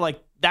matter?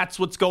 Like, that's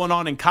what's going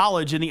on in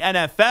college. In the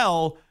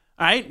NFL,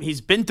 right?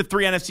 He's been to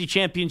 3 NFC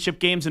championship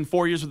games in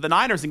 4 years with the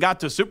Niners and got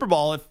to a Super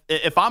Bowl.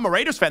 If I'm a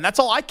Raiders fan, that's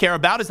all I care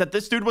about is that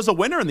this dude was a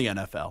winner in the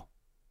NFL.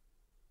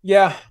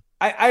 Yeah,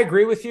 I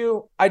agree with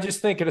you. I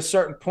just think at a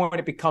certain point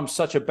it becomes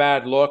such a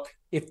bad look.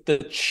 If the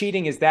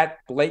cheating is that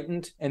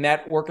blatant and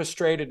that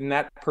orchestrated and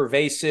that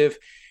pervasive,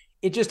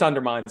 it just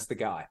undermines the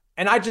guy.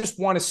 And I just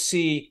want to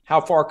see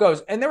how far it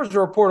goes. And there was a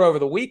report over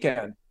the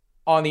weekend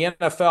on the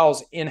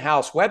NFL's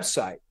in-house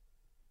website,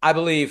 I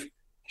believe,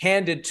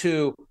 handed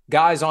to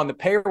guys on the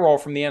payroll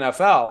from the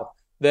NFL,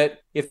 that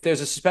if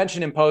there's a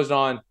suspension imposed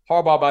on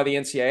Harbaugh by the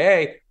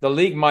NCAA, the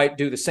league might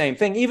do the same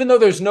thing, even though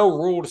there's no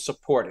rule to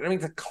support it. I mean,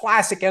 the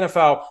classic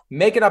NFL,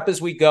 make it up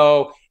as we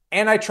go,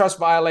 antitrust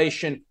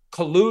violation,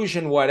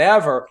 collusion,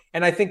 whatever.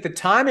 And I think the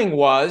timing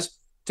was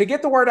to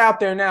get the word out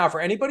there now for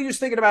anybody who's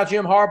thinking about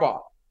Jim Harbaugh.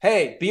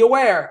 Hey, be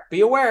aware.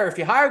 If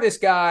you hire this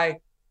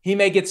guy, he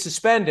may get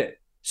suspended.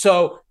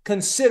 So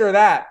consider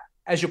that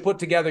as you put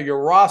together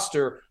your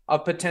roster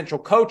of potential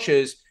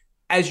coaches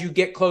as you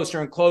get closer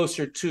and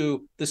closer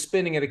to the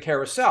spinning of the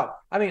carousel.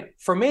 I mean,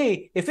 for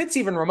me, if it's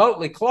even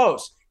remotely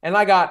close and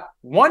I got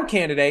one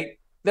candidate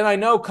then I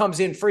know comes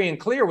in free and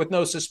clear with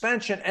no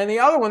suspension, and the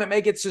other one that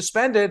may get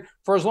suspended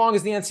for as long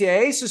as the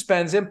NCAA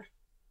suspends him,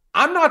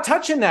 I'm not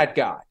touching that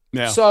guy.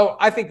 Yeah. So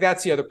I think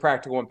that's the other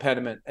practical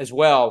impediment as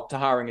well to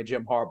hiring a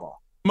Jim Harbaugh.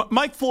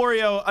 Mike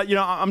Florio,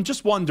 I'm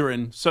just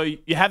wondering. So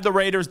you have the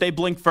Raiders, they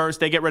blink first,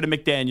 they get rid of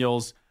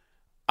McDaniels.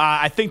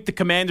 I think the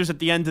Commanders at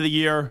the end of the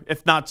year,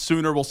 if not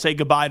sooner, will say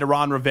goodbye to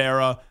Ron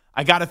Rivera.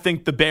 I got to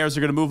think the Bears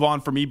are going to move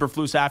on from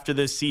Eberflus after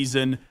this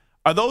season.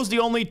 Are those the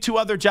only 2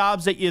 other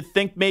jobs that you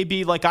think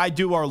maybe, like I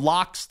do, are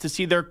locks to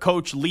see their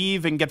coach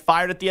leave and get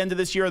fired at the end of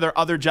this year? Or are there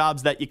other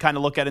jobs that you kind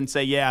of look at and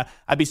say, yeah,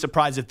 I'd be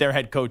surprised if their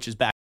head coach is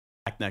back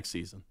next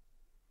season?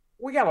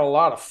 We got a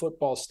lot of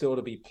football still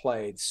to be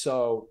played.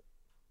 So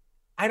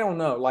I don't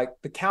know. Like,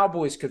 the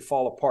Cowboys could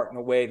fall apart in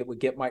a way that would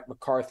get Mike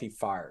McCarthy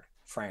fired,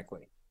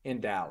 frankly, in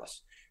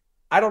Dallas.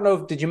 I don't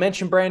know. Did you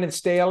mention Brandon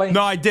Staley?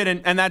 No, I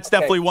didn't. And that's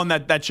definitely one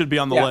that should be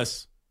on the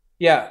list.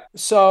 Yeah.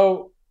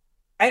 So...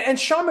 And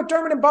Sean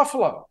McDermott in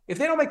Buffalo, if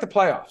they don't make the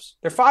playoffs,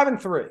 they're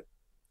 5-3.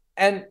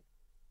 And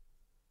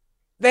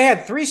they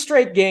had 3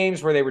 straight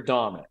games where they were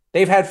dominant.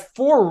 They've had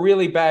 4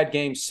 really bad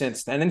games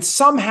since then, and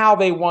somehow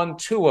they won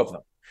 2 of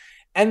them.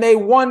 And they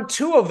won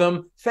 2 of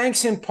them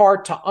thanks in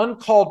part to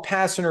uncalled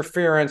pass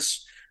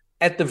interference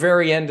at the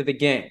very end of the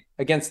game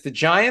against the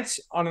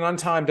Giants on an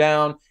untimed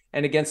down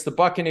and against the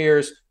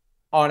Buccaneers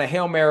on a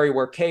Hail Mary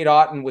where Cade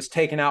Otton was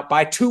taken out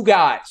by 2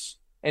 guys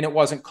and it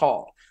wasn't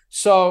called.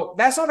 So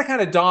that's not the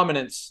kind of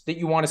dominance that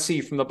you want to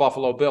see from the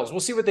Buffalo Bills. We'll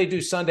see what they do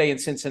Sunday in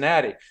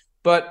Cincinnati.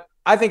 But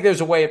I think there's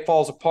a way it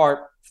falls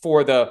apart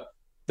for the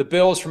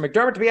Bills, for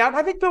McDermott to be out. And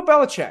I think Bill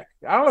Belichick.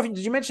 I don't know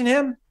did you mention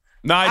him?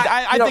 No,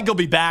 I think he'll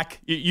be back.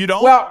 You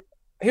don't? Well,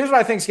 here's what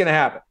I think is going to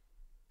happen.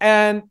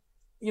 And,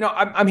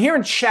 I'm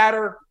hearing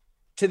chatter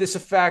to this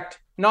effect,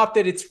 not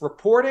that it's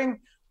reporting,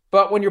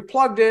 but when you're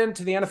plugged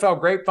into the NFL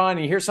grapevine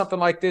and you hear something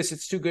like this,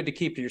 it's too good to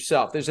keep to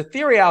yourself. There's a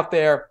theory out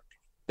there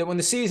that when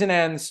the season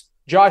ends,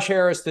 Josh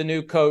Harris, the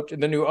new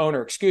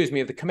owner of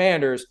the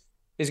Commanders,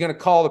 is going to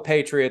call the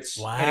Patriots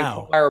and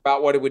inquire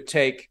about what it would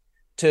take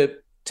to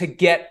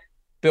get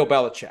Bill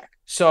Belichick.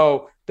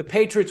 So the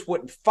Patriots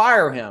wouldn't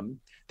fire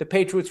him. The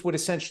Patriots would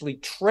essentially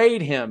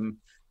trade him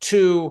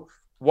to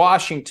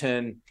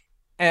Washington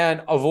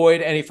and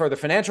avoid any further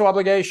financial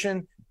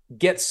obligation,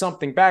 get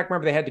something back.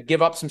 Remember, they had to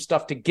give up some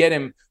stuff to get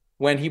him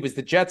when he was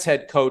the Jets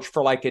head coach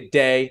for like a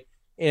day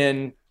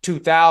in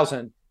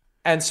 2000.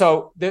 And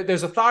so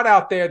there's a thought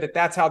out there that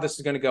that's how this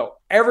is going to go.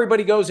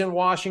 Everybody goes in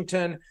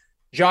Washington.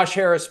 Josh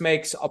Harris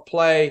makes a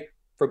play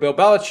for Bill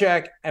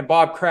Belichick, and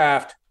Bob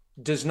Kraft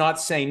does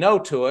not say no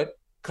to it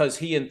because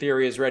he, in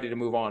theory, is ready to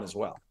move on as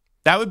well.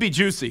 That would be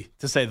juicy,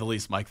 to say the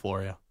least, Mike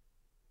Florio.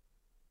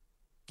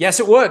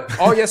 Yes, it would.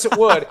 Oh, yes, it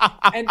would.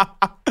 And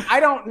I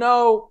don't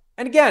know.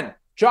 And again,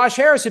 Josh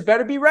Harris had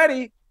better be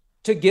ready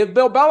to give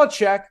Bill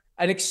Belichick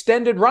an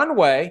extended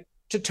runway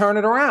to turn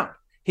it around.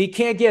 He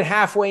can't get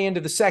halfway into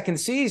the second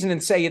season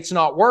and say it's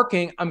not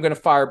working. I'm going to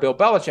fire Bill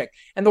Belichick.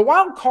 And the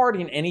wild card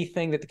in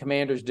anything that the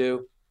Commanders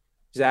do,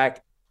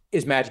 Zach,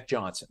 is Magic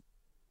Johnson.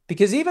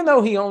 Because even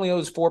though he only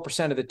owes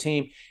 4% of the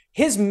team,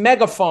 his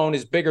megaphone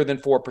is bigger than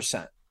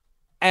 4%.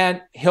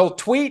 And he'll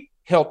tweet,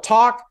 he'll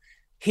talk.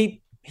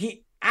 He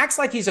acts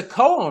like he's a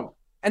co-owner.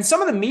 And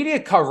some of the media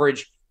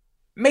coverage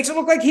makes it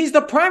look like he's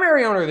the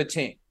primary owner of the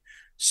team.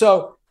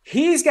 So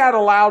he's got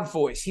a loud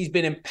voice. He's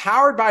been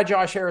empowered by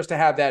Josh Harris to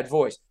have that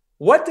voice.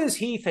 What does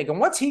he think? And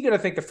what's he going to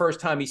think the first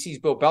time he sees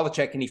Bill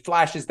Belichick and he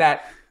flashes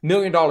that $1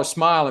 million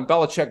smile and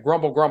Belichick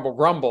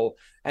grumble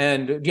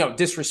and,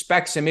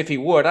 disrespects him if he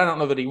would? I don't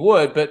know that he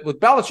would, but with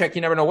Belichick,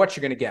 you never know what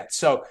you're going to get.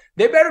 So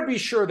they better be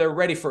sure they're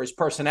ready for his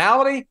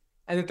personality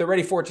and that they're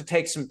ready for it to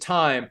take some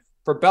time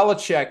for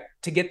Belichick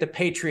to get the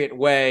Patriot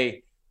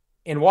way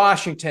in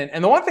Washington.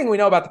 And the one thing we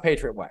know about the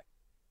Patriot way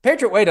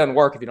doesn't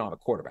work if you don't have a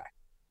quarterback.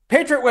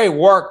 Patriot way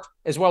worked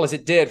as well as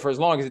it did for as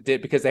long as it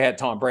did because they had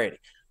Tom Brady.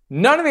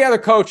 None of the other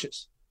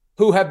coaches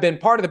who have been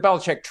part of the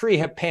Belichick tree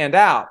have panned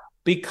out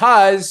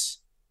because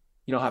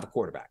you don't have a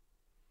quarterback.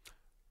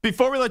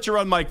 Before we let you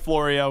run, Mike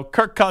Florio,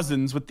 Kirk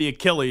Cousins with the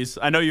Achilles.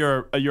 I know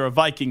you're a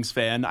Vikings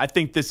fan. I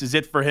think this is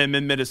it for him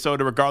in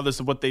Minnesota, regardless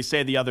of what they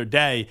say the other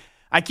day.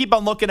 I keep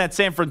on looking at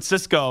San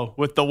Francisco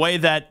with the way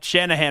that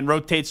Shanahan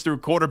rotates through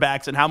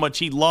quarterbacks and how much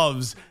he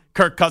loves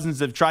Kirk Cousins.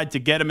 Have tried to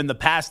get him in the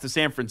past to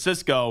San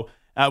Francisco.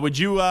 Would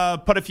you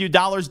put a few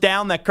dollars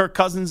down that Kirk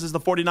Cousins is the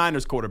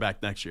 49ers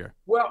quarterback next year?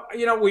 Well,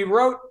 we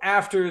wrote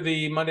after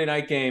the Monday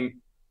night game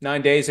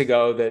 9 days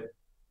ago that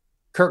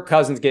Kirk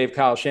Cousins gave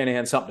Kyle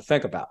Shanahan something to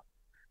think about.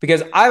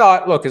 Because I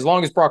thought, look, as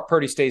long as Brock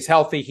Purdy stays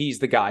healthy, he's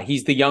the guy.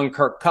 He's the young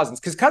Kirk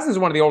Cousins. Because Cousins is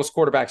one of the oldest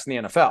quarterbacks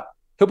in the NFL.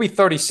 He'll be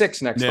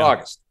 36 next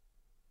August.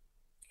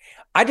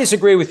 I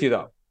disagree with you,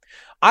 though.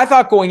 I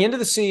thought going into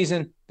the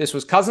season, this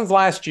was Cousins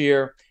last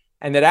year,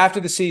 and that after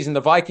the season,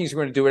 the Vikings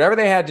were going to do whatever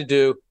they had to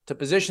do to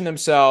position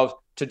themselves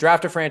to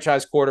draft a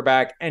franchise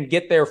quarterback and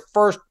get their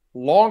first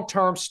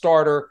long-term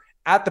starter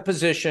at the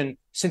position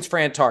since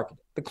Fran Tarkenton.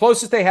 The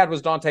closest they had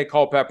was Dante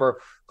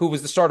Culpepper, who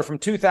was the starter from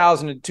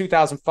 2000 to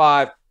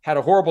 2005, had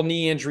a horrible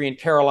knee injury in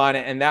Carolina,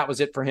 and that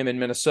was it for him in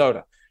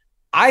Minnesota.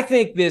 I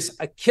think this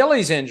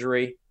Achilles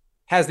injury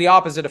has the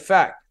opposite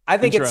effect. I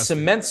think it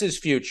cements his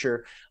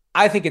future.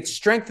 I think it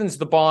strengthens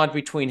the bond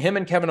between him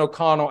and Kevin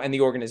O'Connell and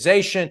the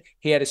organization.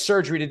 He had his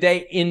surgery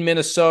today in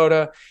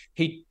Minnesota.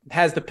 He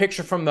has the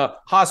picture from the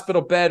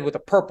hospital bed with a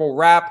purple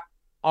wrap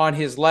on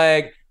his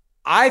leg.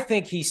 I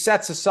think he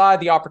sets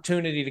aside the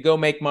opportunity to go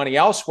make money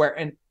elsewhere.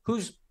 And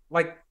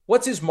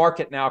what's his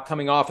market now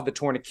coming off of the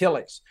torn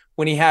Achilles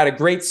when he had a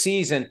great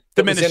season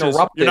that was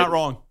interrupted? You're not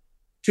wrong.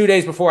 2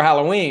 days before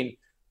Halloween.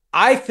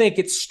 I think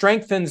it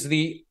strengthens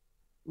the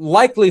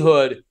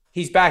likelihood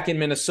he's back in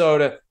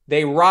Minnesota.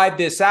 They ride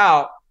this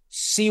out,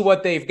 see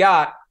what they've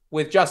got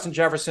with Justin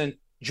Jefferson,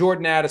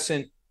 Jordan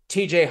Addison,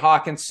 TJ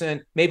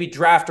Hawkinson, maybe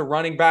draft a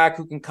running back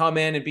who can come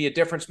in and be a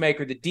difference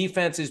maker. The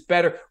defense is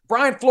better.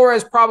 Brian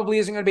Flores probably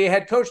isn't going to be a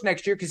head coach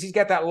next year because he's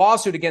got that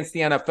lawsuit against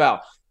the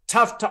NFL.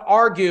 Tough to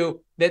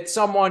argue that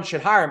someone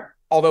should hire him,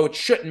 although it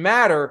shouldn't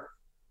matter.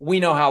 We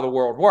know how the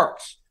world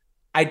works.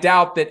 I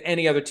doubt that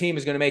any other team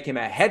is going to make him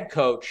a head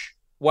coach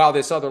while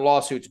this other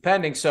lawsuit's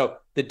pending. So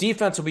the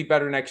defense will be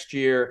better next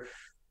year.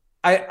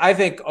 I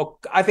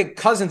think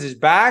Cousins is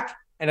back,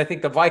 and I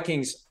think the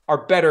Vikings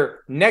are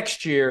better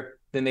next year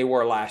than they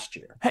were last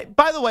year. Hey,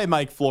 by the way,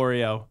 Mike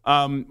Florio,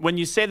 when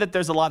you say that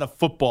there's a lot of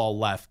football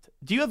left,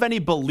 do you have any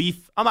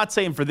belief, I'm not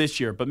saying for this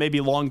year, but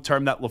maybe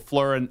long-term that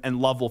LaFleur and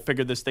Love will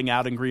figure this thing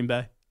out in Green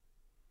Bay?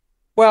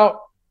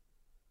 Well,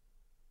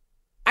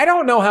 I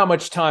don't know how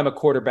much time a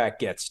quarterback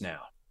gets now.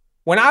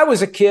 When I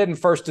was a kid and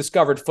first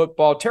discovered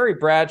football, Terry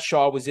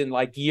Bradshaw was in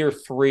year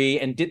 3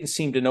 and didn't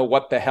seem to know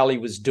what the hell he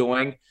was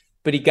doing,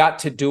 but he got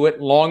to do it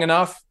long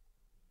enough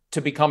to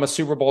become a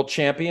Super Bowl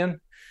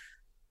champion.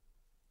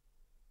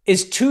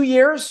 Is 2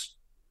 years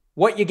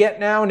what you get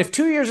now? And if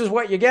 2 years is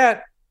what you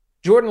get,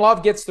 Jordan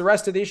Love gets the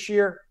rest of this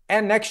year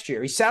and next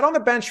year. He sat on the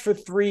bench for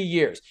 3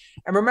 years.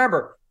 And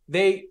remember,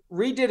 they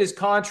redid his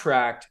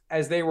contract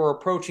as they were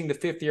approaching the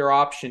 5th-year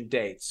option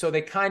date. So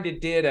they kind of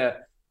did a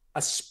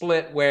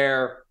split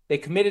where they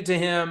committed to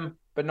him,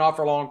 but not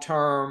for long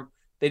term.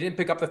 They didn't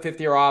pick up the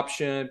 5th-year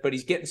option, but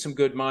he's getting some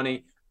good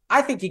money.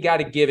 I think you got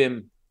to give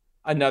him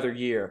another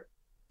year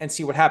and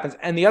see what happens.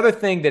 And the other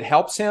thing that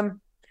helps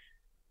him,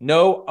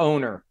 no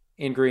owner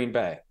in Green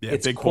Bay. Yeah,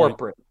 it's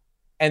corporate. Point.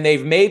 And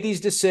they've made these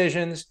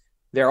decisions.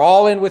 They're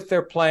all in with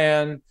their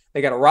plan.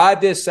 They got to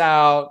ride this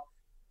out.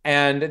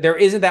 And there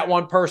isn't that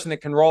one person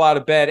that can roll out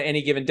of bed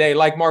any given day,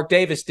 like Mark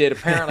Davis did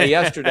apparently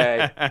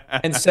yesterday,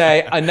 and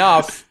say,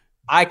 enough,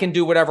 I can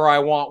do whatever I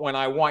want when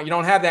I want. You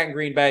don't have that in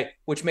Green Bay,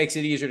 which makes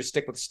it easier to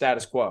stick with the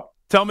status quo.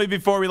 Tell me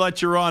before we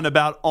let you run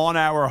about On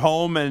Our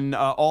Home and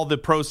all the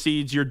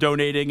proceeds you're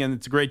donating, and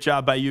it's a great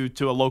job by you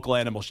to a local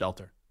animal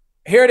shelter.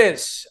 Here it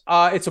is.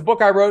 It's a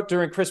book I wrote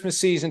during Christmas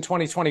season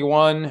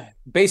 2021.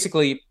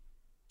 Basically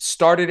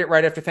started it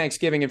right after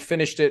Thanksgiving and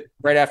finished it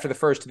right after the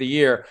first of the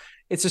year.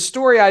 It's a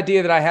story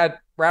idea that I had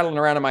rattling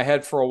around in my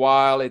head for a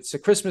while. It's a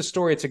Christmas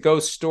story. It's a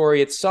ghost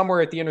story. It's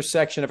somewhere at the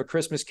intersection of A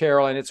Christmas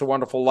Carol and It's a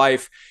Wonderful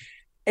Life.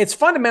 It's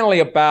fundamentally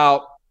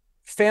about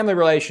family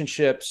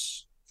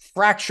relationships,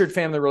 fractured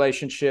family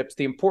relationships,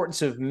 the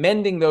importance of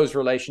mending those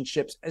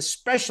relationships,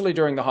 especially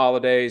during the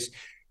holidays.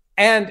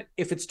 And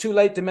if it's too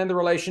late to mend the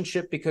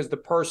relationship because the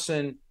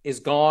person is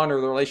gone or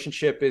the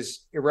relationship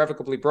is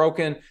irrevocably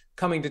broken,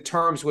 coming to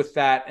terms with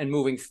that and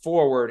moving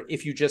forward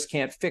if you just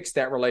can't fix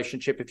that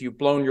relationship, if you've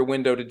blown your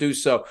window to do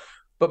so.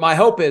 But my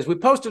hope is, we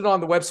posted it on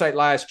the website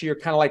last year,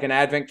 kind of like an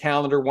advent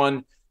calendar,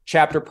 1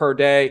 chapter per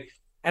day.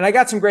 And I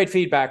got some great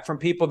feedback from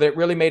people that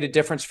really made a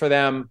difference for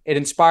them. It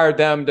inspired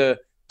them to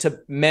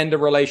mend a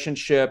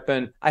relationship.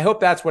 And I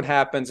hope that's what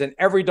happens. And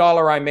every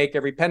dollar I make,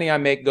 every penny I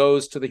make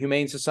goes to the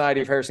Humane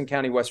Society of Harrison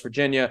County, West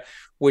Virginia,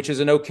 which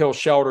is a no-kill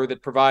shelter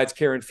that provides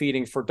care and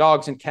feeding for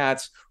dogs and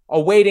cats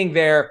awaiting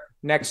their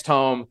next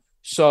home.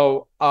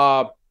 So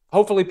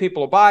hopefully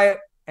people will buy it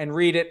and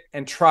read it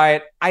and try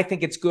it. I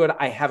think it's good.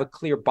 I have a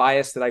clear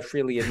bias that I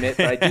freely admit,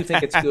 but I do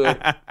think it's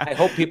good. I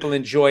hope people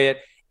enjoy it.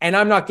 And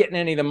I'm not getting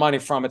any of the money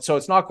from it. So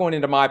it's not going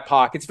into my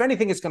pockets. If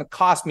anything, it's going to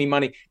cost me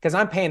money because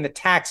I'm paying the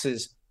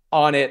taxes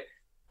on it.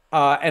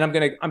 And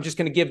I'm just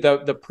going to give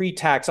the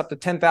pre-tax up to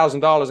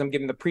 $10,000. I'm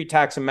giving the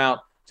pre-tax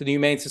amount to the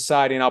Humane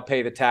Society, and I'll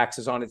pay the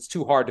taxes on it. It's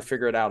too hard to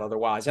figure it out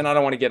otherwise. And I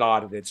don't want to get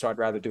audited, so I'd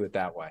rather do it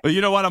that way. Well, you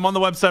know what? I'm on the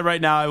website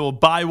right now. I will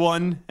buy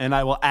one, and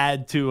I will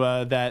add to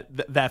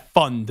that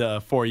fund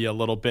for you a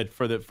little bit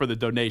for the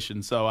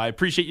donation. So I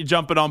appreciate you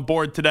jumping on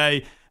board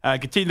today.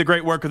 Continue the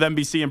great work with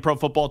NBC and Pro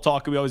Football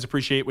Talk. We always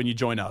appreciate when you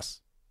join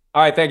us.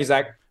 All right. Thank you,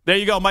 Zach. There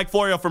you go. Mike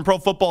Florio from Pro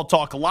Football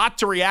Talk. A lot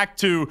to react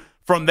to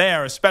from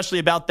there, especially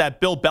about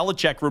that Bill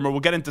Belichick rumor. We'll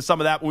get into some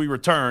of that when we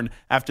return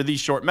after these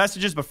short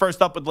messages. But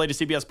first up with the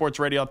latest CBS Sports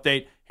Radio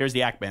update, here's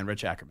the Act Man,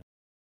 Rich Ackerman.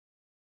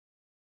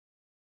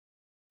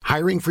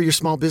 Hiring for your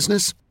small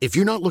business? If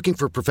you're not looking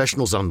for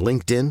professionals on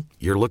LinkedIn,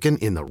 you're looking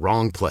in the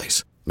wrong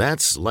place.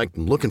 That's like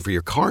looking for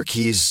your car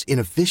keys in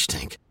a fish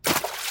tank.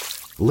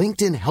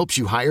 LinkedIn helps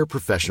you hire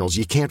professionals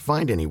you can't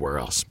find anywhere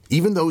else,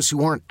 even those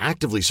who aren't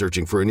actively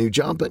searching for a new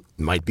job but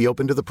might be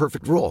open to the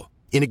perfect role.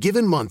 In a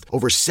given month,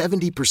 over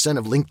 70%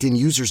 of LinkedIn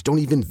users don't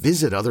even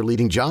visit other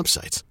leading job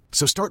sites.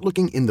 So start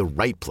looking in the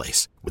right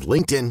place. With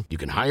LinkedIn, you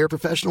can hire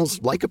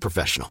professionals like a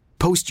professional.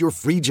 Post your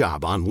free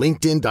job on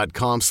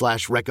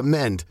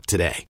linkedin.com/recommend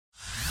today.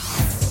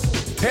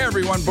 Hey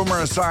everyone, Boomer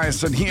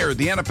Esiason here.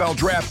 The NFL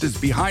Draft is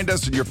behind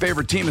us and your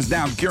favorite team is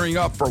now gearing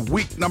up for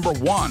week number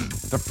 1.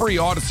 The free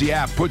Odyssey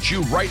app puts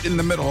you right in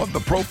the middle of the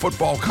pro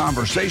football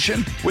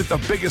conversation with the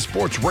biggest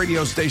sports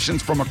radio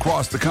stations from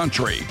across the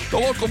country. The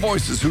local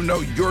voices who know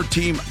your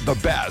team the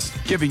best,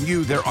 giving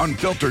you their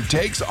unfiltered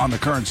takes on the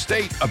current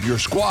state of your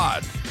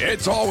squad.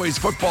 It's always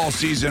football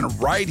season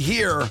right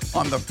here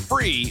on the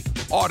free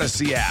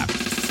Odyssey app.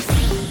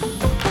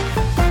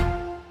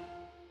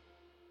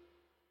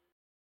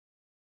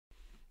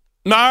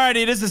 All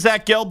righty, this is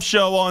Zach Gelb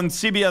Show on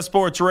CBS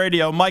Sports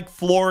Radio. Mike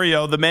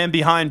Florio, the man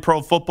behind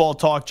Pro Football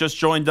Talk, just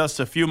joined us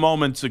a few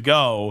moments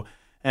ago,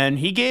 and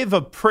he gave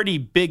a pretty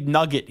big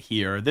nugget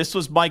here. This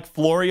was Mike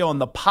Florio on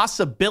the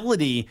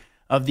possibility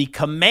of the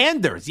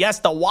Commanders, yes,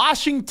 the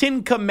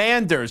Washington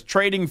Commanders,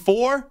 trading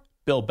for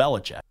Bill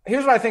Belichick.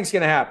 Here's what I think is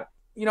going to happen.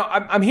 You know,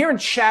 I'm hearing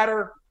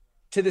chatter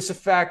to this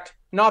effect,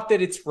 not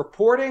that it's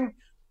reporting,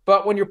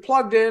 but when you're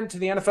plugged into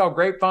the NFL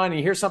grapevine and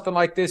you hear something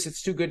like this,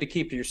 it's too good to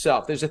keep to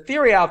yourself. There's a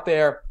theory out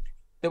there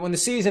that when the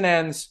season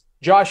ends,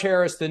 Josh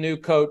Harris, the new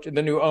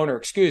owner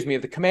of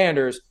the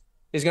Commanders,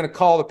 is going to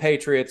call the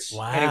Patriots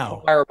and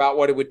inquire about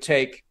what it would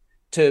take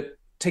to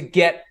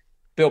get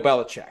Bill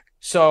Belichick.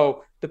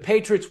 So the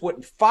Patriots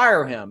wouldn't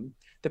fire him.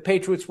 The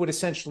Patriots would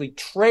essentially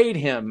trade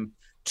him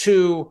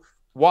to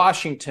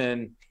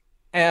Washington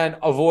and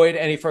avoid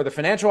any further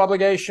financial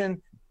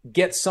obligation,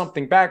 get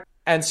something back.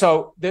 And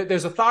so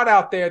there's a thought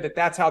out there that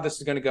that's how this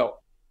is going to go.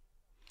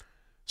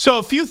 So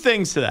a few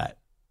things to that.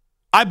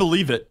 I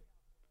believe it.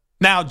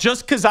 Now,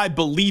 just because I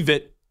believe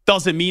it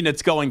doesn't mean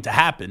it's going to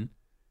happen,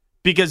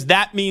 because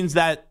that means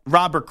that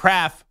Robert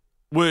Kraft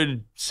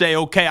would say,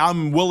 okay,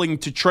 I'm willing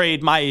to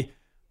trade my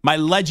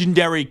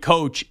legendary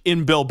coach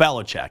in Bill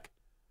Belichick.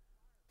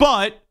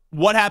 But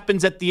what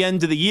happens at the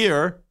end of the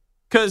year?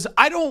 Because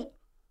I know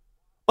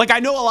a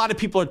lot of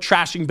people are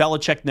trashing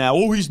Belichick now.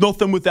 Oh, he's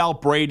nothing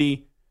without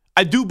Brady.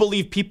 I do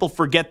believe people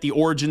forget the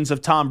origins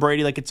of Tom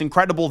Brady. Like, it's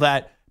incredible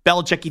that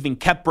Belichick even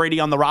kept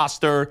Brady on the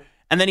roster.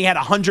 And then he had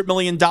 $100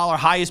 million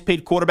highest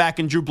paid quarterback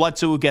in Drew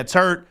Bledsoe, who gets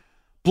hurt.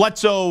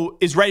 Bledsoe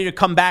is ready to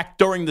come back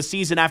during the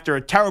season after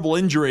a terrible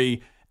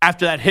injury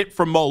after that hit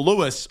from Mo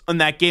Lewis in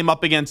that game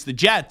up against the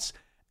Jets.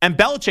 And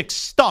Belichick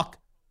stuck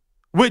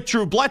with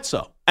Drew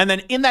Bledsoe. And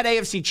then in that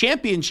AFC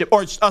championship,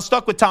 or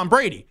stuck with Tom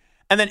Brady.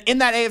 And then in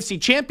that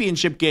AFC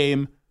championship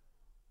game,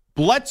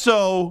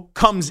 Bledsoe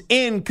comes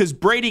in because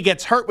Brady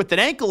gets hurt with an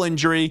ankle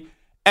injury.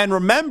 And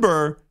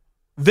remember,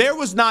 there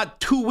was not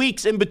 2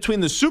 weeks in between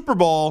the Super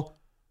Bowl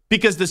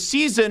because the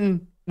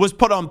season was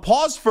put on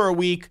pause for a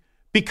week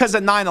because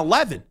of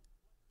 9/11.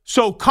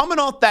 So coming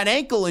off that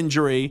ankle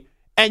injury,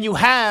 and you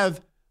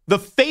have the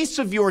face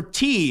of your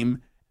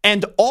team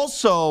and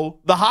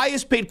also the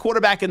highest paid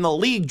quarterback in the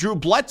league, Drew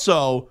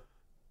Bledsoe,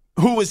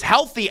 who was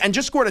healthy and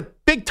just scored a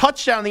big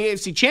touchdown in the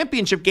AFC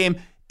championship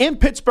game in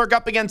Pittsburgh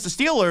up against the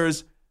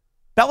Steelers,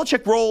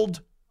 Belichick rolled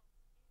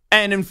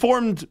and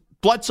informed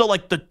Bledsoe,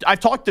 I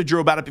talked to Drew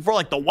about it before,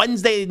 like the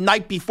Wednesday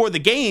night before the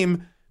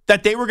game,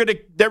 that they were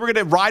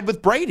gonna ride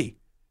with Brady.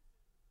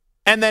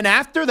 And then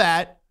after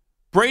that,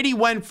 Brady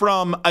went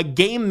from a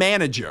game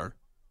manager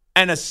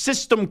and a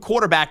system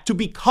quarterback to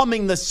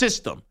becoming the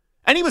system.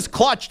 And he was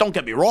clutch, don't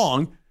get me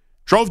wrong.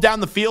 Drove down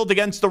the field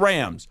against the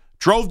Rams.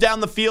 Drove down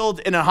the field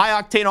in a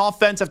high-octane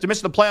offense after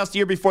missing the playoffs the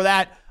year before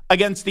that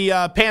against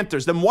the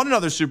Panthers. Then won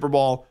another Super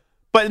Bowl.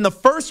 But in the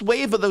first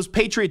wave of those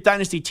Patriot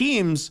Dynasty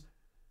teams,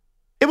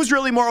 it was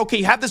really more, okay,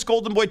 you have this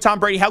golden boy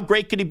Tom Brady. How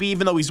great could he be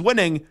even though he's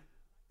winning?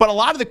 But a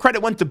lot of the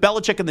credit went to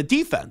Belichick and the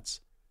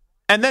defense.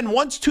 And then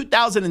once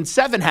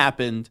 2007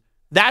 happened,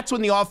 that's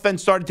when the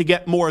offense started to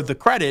get more of the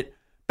credit.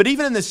 But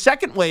even in the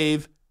second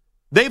wave,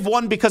 they've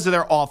won because of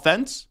their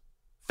offense.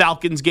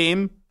 Falcons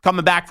game,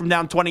 coming back from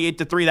down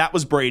 28-3, that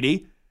was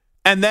Brady.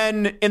 And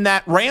then in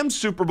that Rams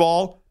Super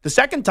Bowl, the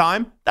second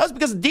time, that was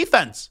because of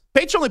defense.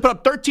 Patriots only put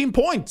up 13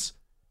 points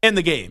in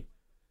the game.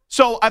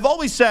 So I've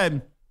always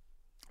said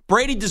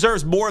Brady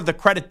deserves more of the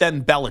credit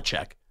than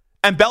Belichick.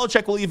 And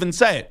Belichick will even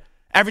say it.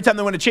 Every time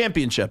they win a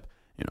championship,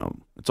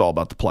 it's all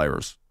about the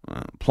players.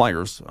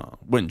 Players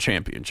win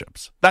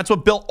championships. That's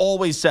what Bill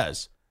always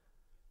says.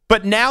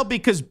 But now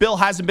because Bill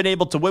hasn't been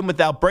able to win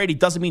without Brady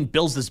doesn't mean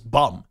Bill's this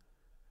bum.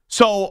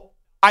 So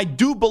I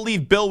do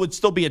believe Bill would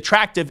still be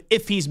attractive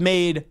if he's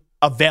made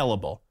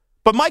available.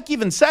 But Mike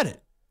even said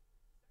it,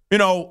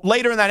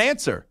 later in that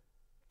answer.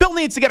 Bill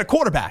needs to get a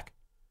quarterback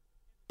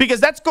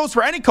because that goes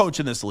for any coach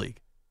in this league.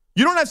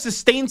 You don't have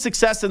sustained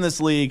success in this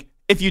league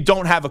if you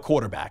don't have a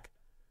quarterback.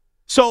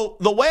 So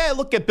the way I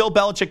look at Bill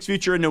Belichick's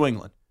future in New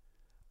England,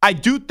 I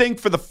do think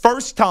for the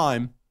first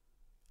time,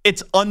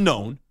 it's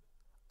unknown.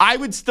 I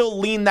would still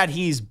lean that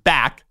he's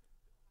back,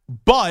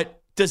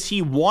 but does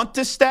he want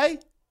to stay?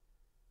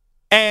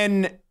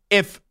 And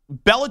if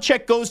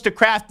Belichick goes to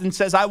Kraft and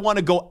says, I want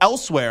to go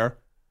elsewhere,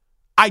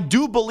 I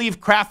do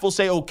believe Kraft will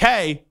say,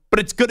 okay, but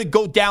it's going to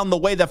go down the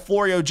way that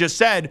Florio just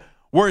said,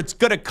 where it's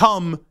going to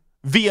come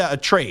via a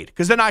trade,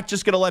 because they're not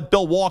just going to let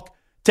Bill walk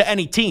to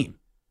any team.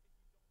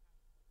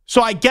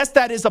 So I guess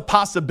that is a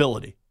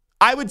possibility.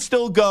 I would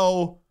still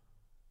go,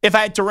 if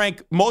I had to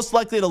rank most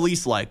likely to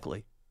least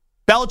likely,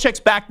 Belichick's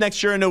back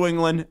next year in New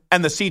England,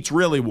 and the seat's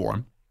really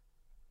warm.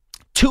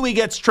 2, he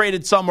gets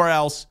traded somewhere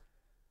else.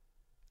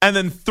 And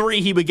then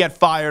 3, he would get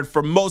fired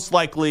from most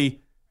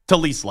likely to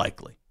least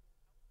likely.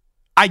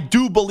 I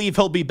do believe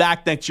he'll be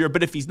back next year,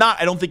 but if he's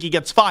not, I don't think he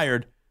gets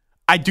fired.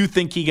 I do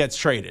think he gets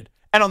traded.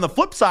 And on the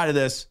flip side of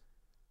this,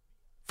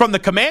 from the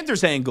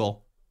Commanders'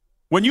 angle,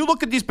 when you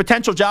look at these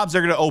potential jobs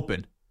they're going to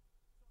open,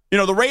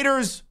 the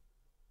Raiders,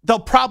 they'll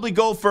probably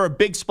go for a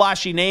big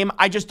splashy name.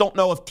 I just don't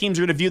know if teams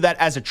are going to view that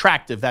as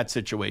attractive, that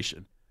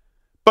situation.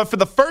 But for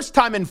the first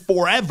time in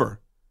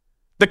forever,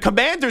 the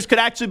Commanders could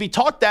actually be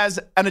talked as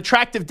an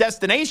attractive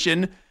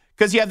destination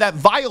because you have that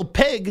vile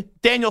pig,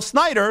 Daniel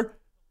Snyder,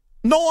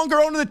 no longer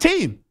owning the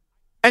team.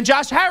 And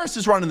Josh Harris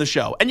is running the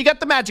show. And you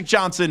got the Magic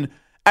Johnson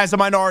as a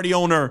minority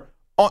owner,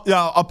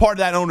 a part of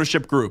that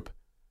ownership group.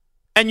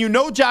 And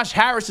Josh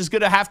Harris is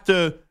going to have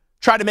to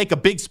try to make a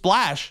big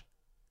splash.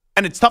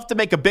 And it's tough to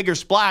make a bigger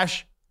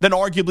splash than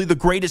arguably the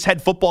greatest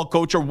head football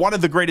coach or one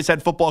of the greatest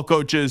head football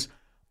coaches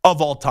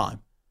of all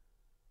time.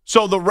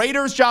 So the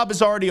Raiders' job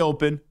is already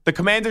open. The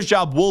Commanders'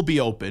 job will be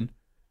open.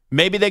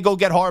 Maybe they go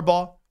get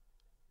Harbaugh.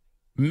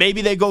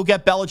 Maybe they go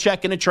get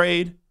Belichick in a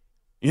trade.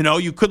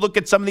 You could look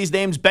at some of these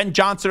names, Ben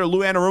Johnson or Lou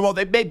Anarumo.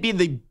 They may be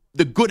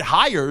the good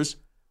hires,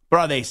 but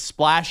are they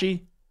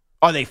splashy?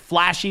 Are they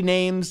flashy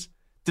names?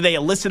 Do they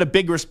elicit a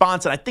big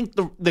response? And I think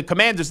the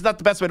Commanders is not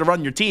the best way to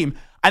run your team.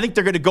 I think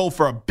they're going to go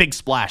for a big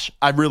splash.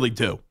 I really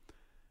do.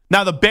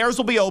 Now, the Bears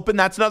will be open.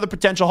 That's another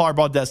potential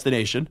Harbaugh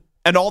destination.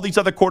 And all these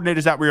other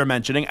coordinators that we were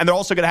mentioning. And they're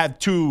also going to have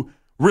 2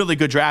 really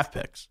good draft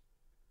picks.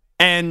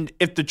 And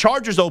if the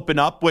Chargers open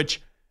up,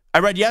 which I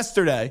read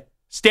yesterday,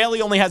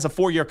 Staley only has a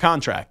 4-year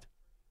contract.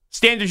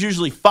 Standard's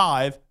usually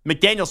 5.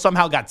 McDaniel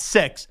somehow got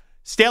 6.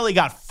 Staley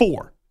got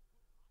 4.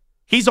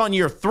 He's on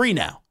year 3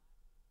 now.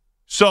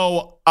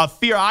 So a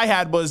fear I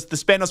had was the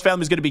Spanos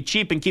family is going to be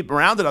cheap and keep him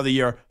around another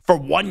year for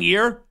 1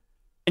 year.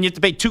 And you have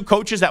to pay 2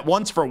 coaches at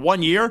once for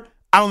 1 year.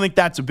 I don't think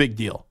that's a big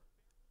deal.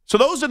 So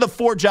those are the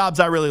 4 jobs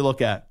I really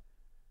look at.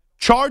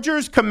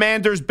 Chargers,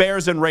 Commanders,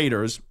 Bears, and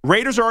Raiders.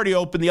 Raiders are already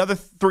open. The other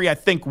 3, I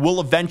think, will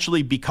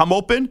eventually become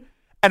open.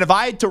 And if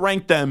I had to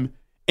rank them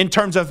in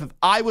terms of if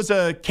I was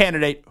a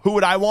candidate, who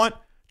would I want?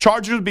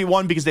 Chargers would be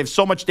 1 because they have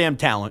so much damn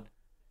talent.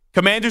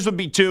 Commanders would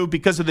be 2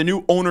 because of the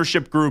new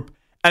ownership group.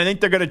 And I think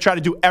they're going to try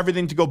to do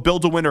everything to go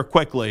build a winner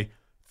quickly.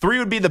 3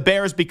 would be the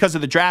Bears because of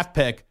the draft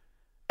pick.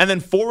 And then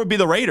 4 would be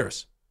the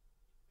Raiders.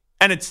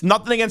 And it's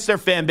nothing against their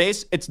fan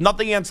base. It's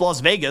nothing against Las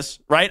Vegas,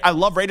 right? I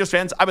love Raiders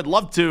fans. I would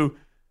love to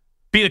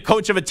be the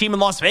coach of a team in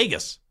Las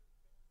Vegas.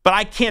 But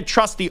I can't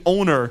trust the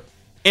owner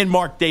in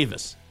Mark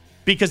Davis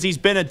because he's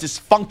been a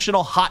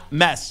dysfunctional hot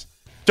mess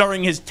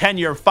during his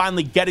tenure,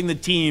 finally getting the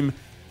team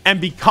and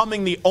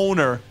becoming the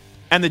owner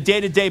and the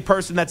day-to-day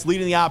person that's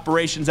leading the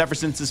operations ever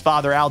since his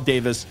father, Al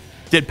Davis,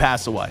 did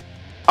pass away.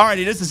 All right,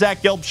 it is the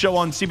Zach Gelb Show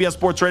on CBS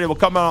Sports Radio. We'll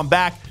come on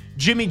back.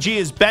 Jimmy G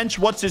is bench.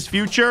 What's his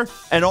future?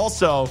 And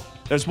also,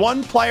 there's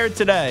one player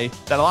today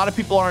that a lot of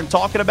people aren't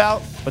talking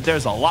about, but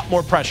there's a lot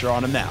more pressure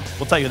on him now.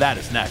 We'll tell you that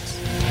is next.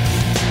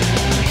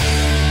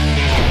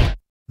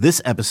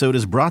 This episode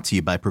is brought to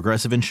you by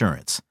Progressive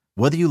Insurance.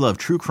 Whether you love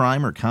true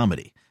crime or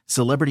comedy,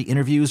 celebrity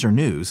interviews, or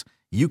news,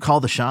 you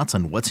call the shots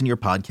on what's in your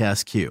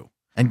podcast queue.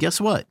 And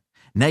guess what?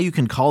 Now you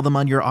can call them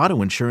on your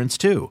auto insurance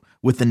too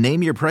with the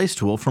Name Your Price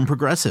tool from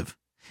Progressive.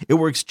 It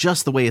works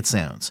just the way it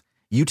sounds.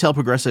 You tell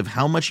Progressive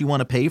how much you want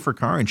to pay for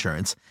car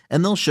insurance,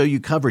 and they'll show you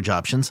coverage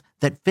options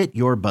that fit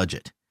your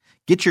budget.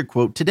 Get your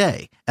quote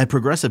today at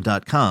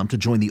Progressive.com to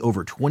join the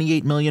over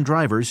 28 million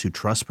drivers who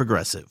trust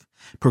Progressive.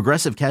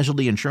 Progressive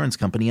Casualty Insurance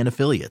Company and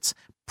Affiliates.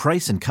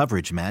 Price and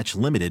coverage match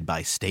limited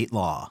by state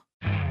law.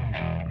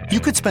 You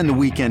could spend the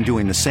weekend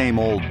doing the same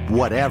old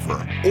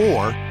whatever,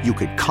 or you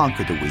could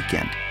conquer the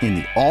weekend in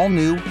the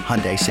all-new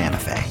Hyundai Santa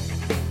Fe.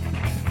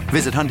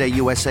 Visit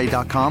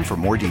HyundaiUSA.com for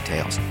more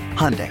details.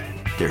 Hyundai,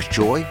 there's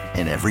joy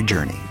in every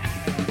journey.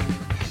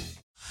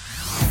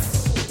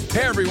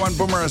 Hey everyone,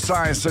 Boomer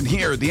Esiason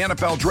here. The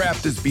NFL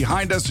Draft is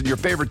behind us and your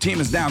favorite team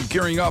is now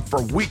gearing up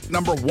for week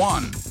number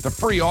 1. The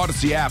free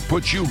Odyssey app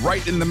puts you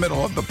right in the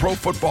middle of the pro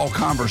football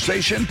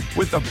conversation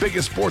with the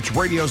biggest sports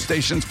radio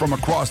stations from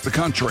across the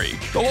country.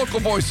 The local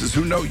voices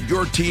who know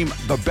your team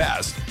the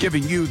best,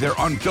 giving you their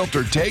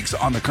unfiltered takes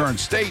on the current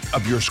state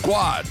of your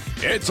squad.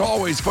 It's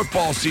always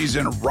football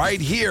season right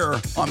here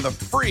on the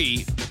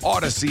free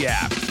Odyssey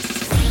app.